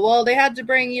 oh, well, they had to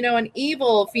bring, an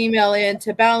evil female in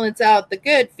to balance out the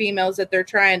good females that they're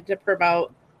trying to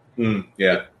promote.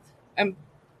 Yeah.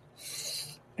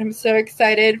 I'm so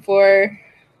excited for,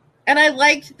 and I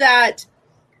liked that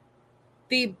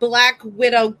the Black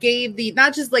Widow gave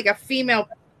not just like a female,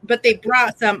 but they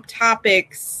brought some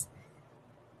topics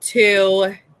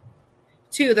to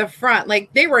the front.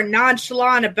 Like, they were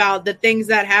nonchalant about the things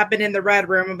that happened in the Red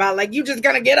Room, about like, you just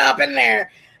gonna get up in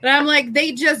there. And I'm like,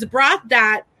 they just brought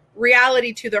that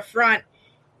reality to the front.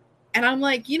 And I'm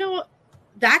like,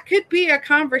 that could be a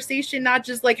conversation, not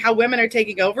just like how women are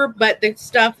taking over, but the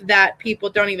stuff that people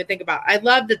don't even think about. I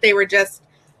love that they were just,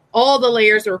 all the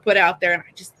layers were put out there, and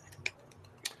I just...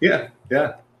 Yeah.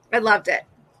 I loved it.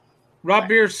 Rob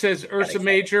Beers says Ursa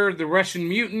Major, the Russian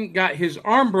mutant, got his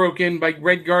arm broken by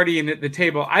Red Guardian at the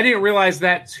table. I didn't realize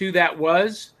that's who that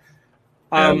was.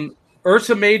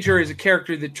 Ursa Major is a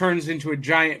character that turns into a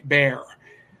giant bear.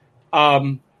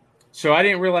 So I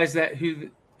didn't realize that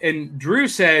and Drew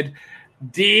said,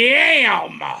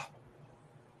 damn.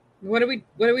 What are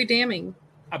we damning?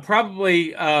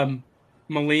 Probably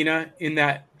Melina in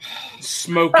that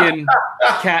smoking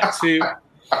cat suit.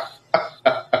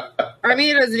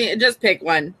 Armenia doesn't need, just pick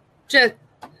one.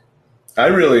 I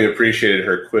really appreciated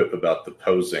her quip about the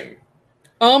posing.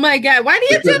 Oh my god! Why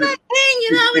do you do that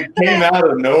thing? It came out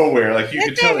of nowhere. Like you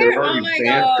could tell they were already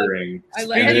bantering.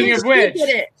 Speaking of which,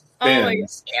 oh my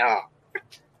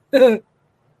god!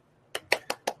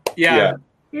 Yeah.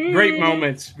 Great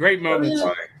moments. Great moments.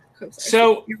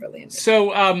 So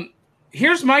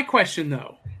here's my question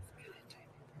though.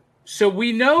 So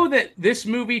we know that this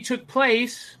movie took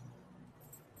place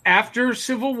after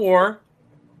Civil War,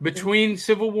 between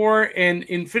Civil War and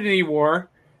Infinity War,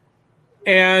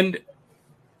 and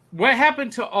what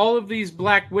happened to all of these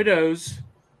Black Widows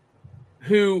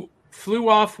who flew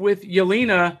off with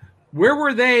Yelena? Where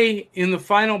were they in the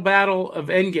final battle of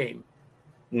Endgame?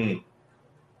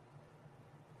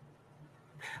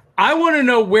 I want to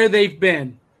know where they've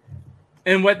been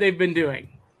and what they've been doing.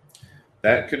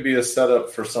 That could be a setup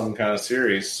for some kind of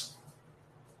series.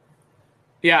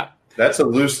 Yeah. That's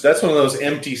one of those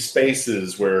empty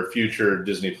spaces where future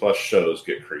Disney Plus shows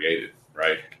get created,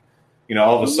 right? You know,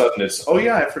 all of a sudden it's, oh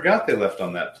yeah, I forgot they left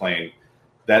on that plane.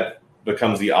 That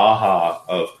becomes the aha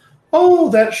of, oh,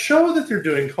 that show that they're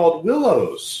doing called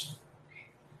Willows.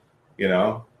 You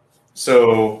know?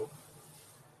 So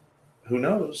who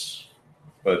knows?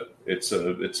 But it's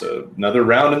another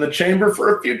round in the chamber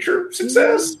for a future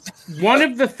success. One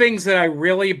of the things that I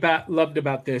really loved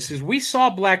about this is we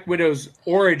saw Black Widow's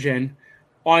origin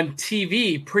on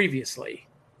TV previously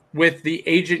with the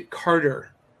Agent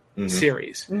Carter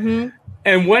series.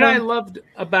 And what I loved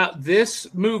about this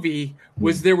movie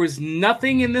was there was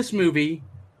nothing in this movie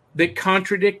that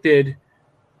contradicted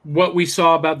what we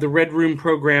saw about the Red Room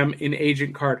program in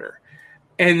Agent Carter.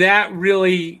 And that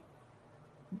really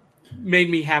made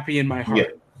me happy in my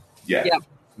heart. Yeah.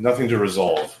 Nothing to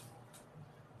resolve.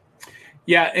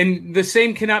 Yeah, and the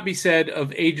same cannot be said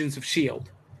of Agents of S.H.I.E.L.D.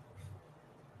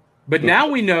 But now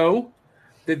we know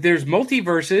that there's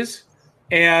multiverses,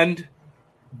 and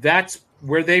that's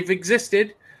where they've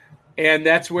existed, and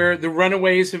that's where the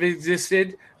Runaways have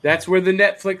existed. That's where the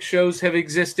Netflix shows have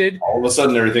existed. All of a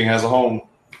sudden, everything has a home.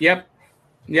 Yep.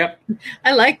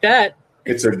 I like that.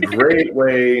 It's a great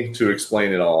way to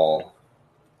explain it all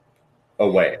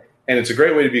away. And it's a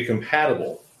great way to be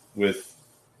compatible with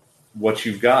what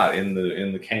you've got in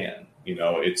the can. You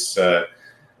know, it's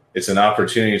an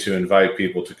opportunity to invite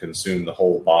people to consume the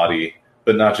whole body,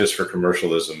 but not just for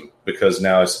commercialism, because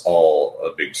now it's all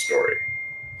a big story.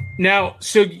 Now,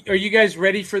 so are you guys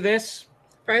ready for this?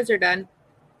 Fries are done.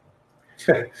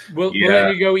 We'll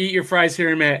let you go eat your fries here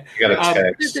in a minute. You got a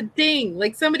text. There's a ding,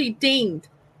 like somebody dinged.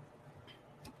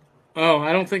 Oh,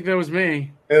 I don't think that was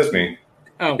me. It was me.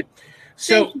 Oh,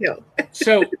 so Thank you.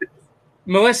 So,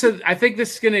 Melissa, I think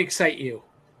this is going to excite you,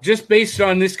 just based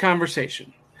on this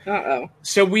conversation. Uh-oh.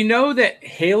 So we know that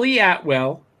Haley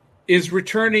Atwell is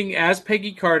returning as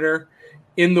Peggy Carter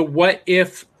in the What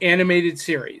If animated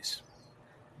series.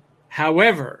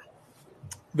 However,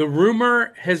 the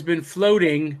rumor has been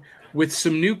floating with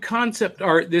some new concept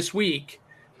art this week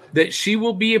that she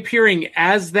will be appearing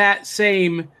as that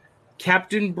same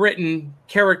Captain Britain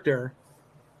character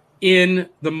in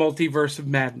the Multiverse of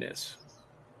Madness.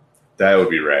 That would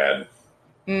be rad.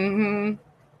 Mm-hmm.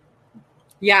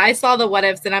 Yeah, I saw the what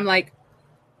ifs and I'm like,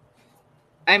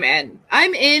 I'm in.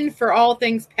 I'm in for all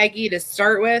things Peggy to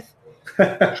start with.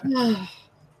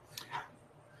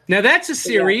 Now that's a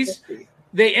series.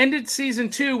 They ended season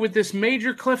 2 with this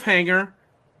major cliffhanger,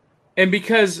 and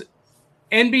because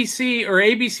NBC or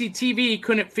ABC TV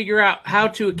couldn't figure out how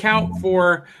to account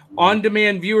for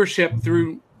on-demand viewership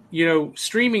through,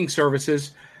 streaming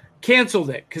services, canceled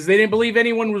it because they didn't believe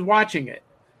anyone was watching it.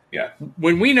 Yeah.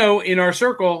 When we know in our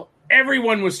circle,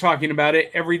 everyone was talking about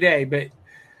it every day, but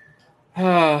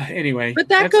anyway. But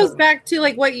that goes back to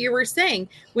like what you were saying.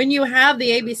 When you have the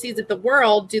ABCs of the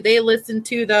world, do they listen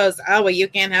to those? Oh, well, you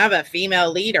can't have a female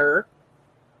leader.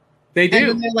 They do. And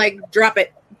then they're like, drop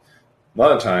it. A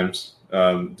lot of times,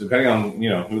 depending on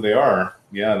who they are,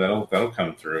 yeah, that'll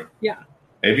come through. Yeah.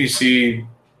 ABC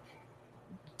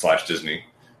 / Disney,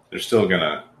 they're still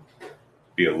gonna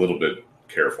be a little bit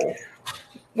careful.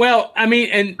 Well, I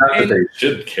mean, not that they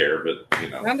should care, but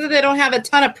Not that they don't have a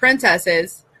ton of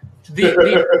princesses.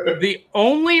 The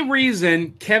only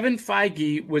reason Kevin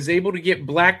Feige was able to get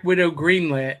Black Widow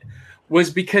greenlit was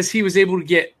because he was able to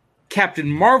get Captain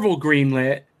Marvel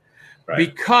greenlit, Right.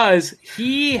 because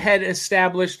he had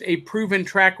established a proven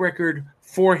track record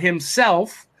for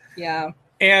himself. Yeah.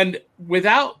 And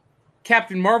without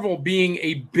Captain Marvel being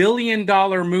a $1 billion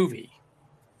movie,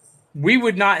 we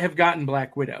would not have gotten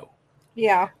Black Widow.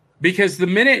 Yeah. Because the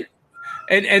minute,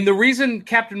 and the reason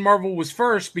Captain Marvel was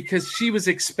first, because she was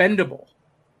expendable.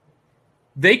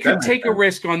 They could take a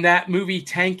risk on that movie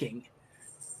tanking,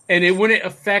 and it wouldn't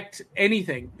affect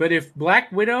anything. But if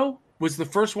Black Widow was the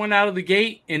first one out of the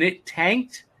gate and it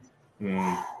tanked,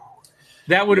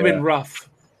 that would have been rough.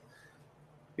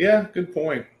 Yeah, good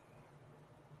point.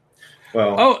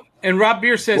 Well, oh, and Rob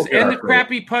Beer says, and the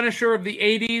crappy Punisher of the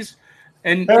 80s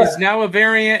and is now a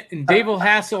variant, and David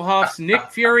Hasselhoff's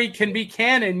Nick Fury can be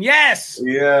canon. Yes!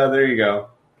 Yeah, there you go.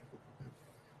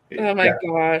 Oh, my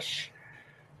gosh.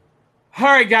 All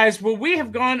right, guys. Well, we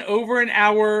have gone over an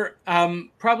hour.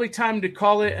 Probably time to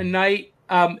call it a night.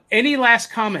 Any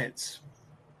last comments?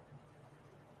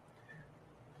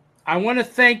 I want to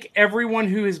thank everyone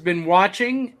who has been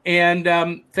watching,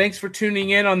 and thanks for tuning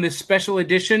in on this special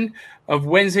edition of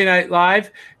Wednesday Night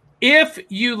Live. If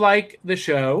you like the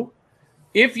show,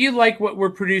 if you like what we're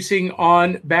producing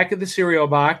on Back of the Cereal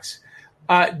Box,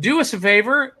 do us a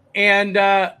favor and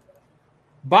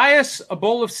buy us a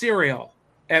bowl of cereal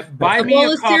at Buy Me a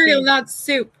bowl of Coffee. Cereal, not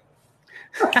soup.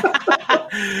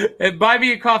 At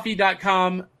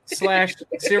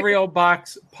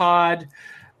buymeacoffee.com/cerealboxpod.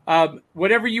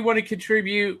 Whatever you want to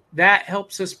contribute, that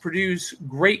helps us produce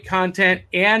great content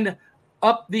and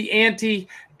up the ante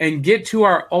and get to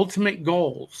our ultimate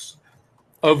goals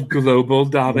of global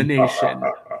domination.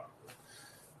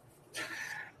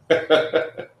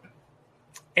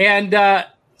 And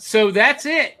so that's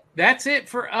it. That's it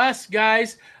for us,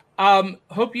 guys.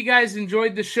 Hope you guys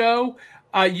enjoyed the show.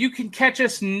 You can catch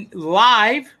us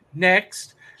live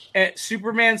next at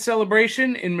Superman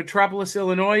Celebration in Metropolis,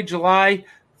 Illinois, July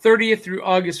 30th through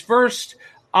August 1st.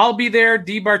 I'll be there.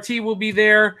 D. Barty will be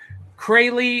there.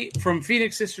 Crayley from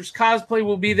Phoenix Sisters Cosplay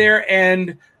will be there.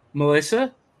 And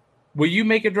Melissa, will you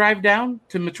make a drive down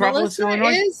to Metropolis, Illinois?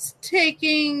 Melissa is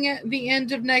taking the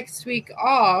end of next week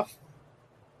off,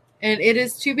 and it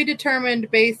is to be determined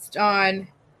based on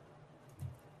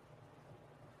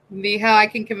how I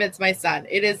can convince my son.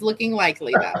 It is looking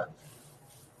likely, though.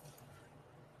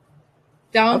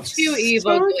 Don't you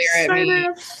evil glare at me.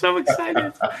 I'm so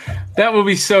excited. That will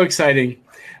be so exciting.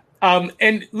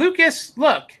 And Lucas,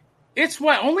 look, it's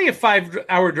only a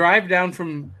 5-hour drive down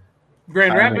from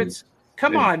Grand Rapids.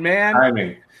 Come on,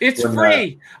 man. It's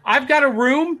free. I've got a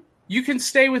room. You can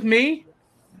stay with me.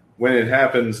 When it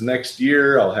happens next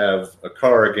year, I'll have a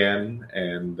car again,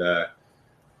 and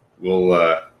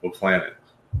we'll plan it.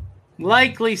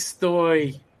 Likely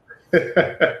story.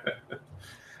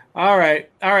 All right,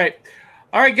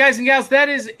 guys and gals, that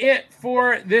is it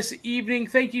for this evening.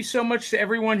 Thank you so much to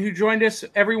everyone who joined us,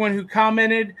 everyone who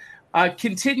commented.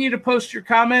 Continue to post your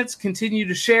comments. Continue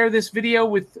to share this video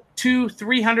with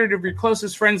 200-300 of your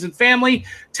closest friends and family.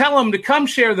 Tell them to come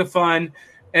share the fun.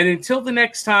 And until the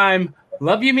next time,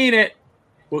 love you, mean it.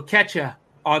 We'll catch you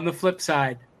on the flip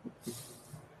side.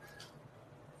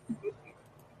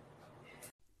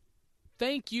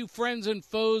 Thank you, friends and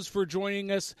foes, for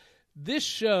joining us. This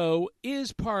show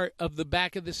is part of the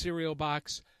Back of the Cereal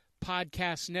Box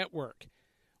podcast network.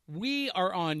 We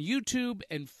are on YouTube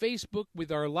and Facebook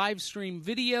with our live stream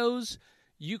videos.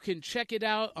 You can check it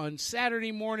out on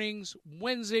Saturday mornings,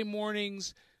 Wednesday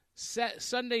mornings,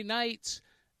 Sunday nights.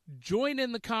 Join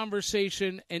in the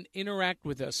conversation and interact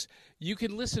with us. You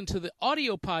can listen to the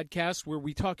audio podcast where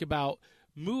we talk about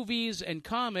movies and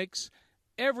comics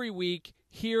every week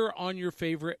here on your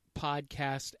favorite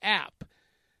podcast app.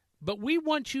 But we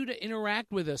want you to interact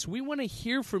with us. We want to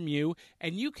hear from you,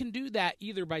 and you can do that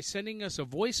either by sending us a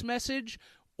voice message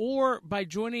or by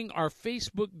joining our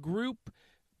Facebook group,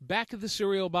 Back of the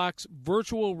Cereal Box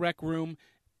Virtual Rec Room,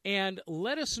 and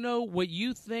let us know what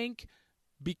you think.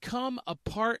 Become a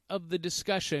part of the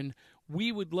discussion.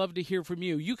 We would love to hear from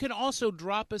you. You can also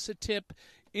drop us a tip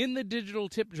in the digital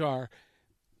tip jar.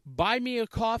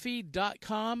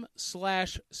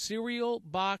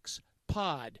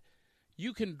 buymeacoffee.com/cerealboxpod.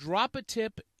 You can drop a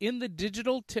tip in the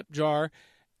digital tip jar,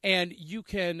 and you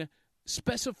can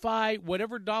specify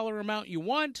whatever dollar amount you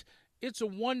want. It's a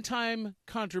one-time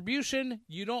contribution.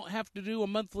 You don't have to do a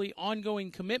monthly ongoing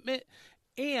commitment,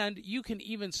 and you can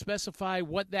even specify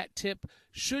what that tip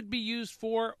should be used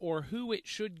for or who it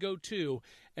should go to,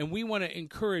 and we want to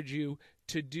encourage you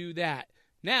to do that.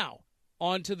 Now,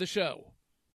 on to the show.